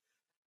sure.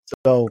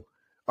 So,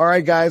 all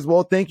right, guys.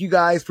 Well, thank you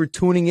guys for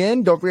tuning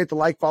in. Don't forget to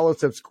like, follow,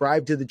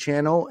 subscribe to the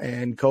channel.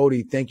 And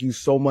Cody, thank you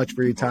so much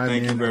for your time.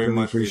 Thank you very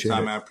much for your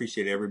time. I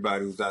appreciate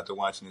everybody who's out there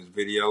watching this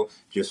video.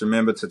 Just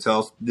remember to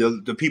tell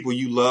the people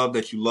you love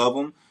that you love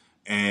them,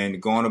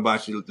 and go on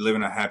about you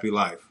living a happy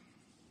life.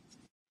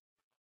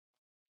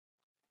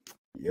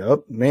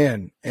 Yep,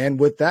 man. And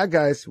with that,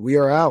 guys, we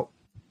are out.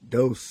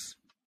 Dose.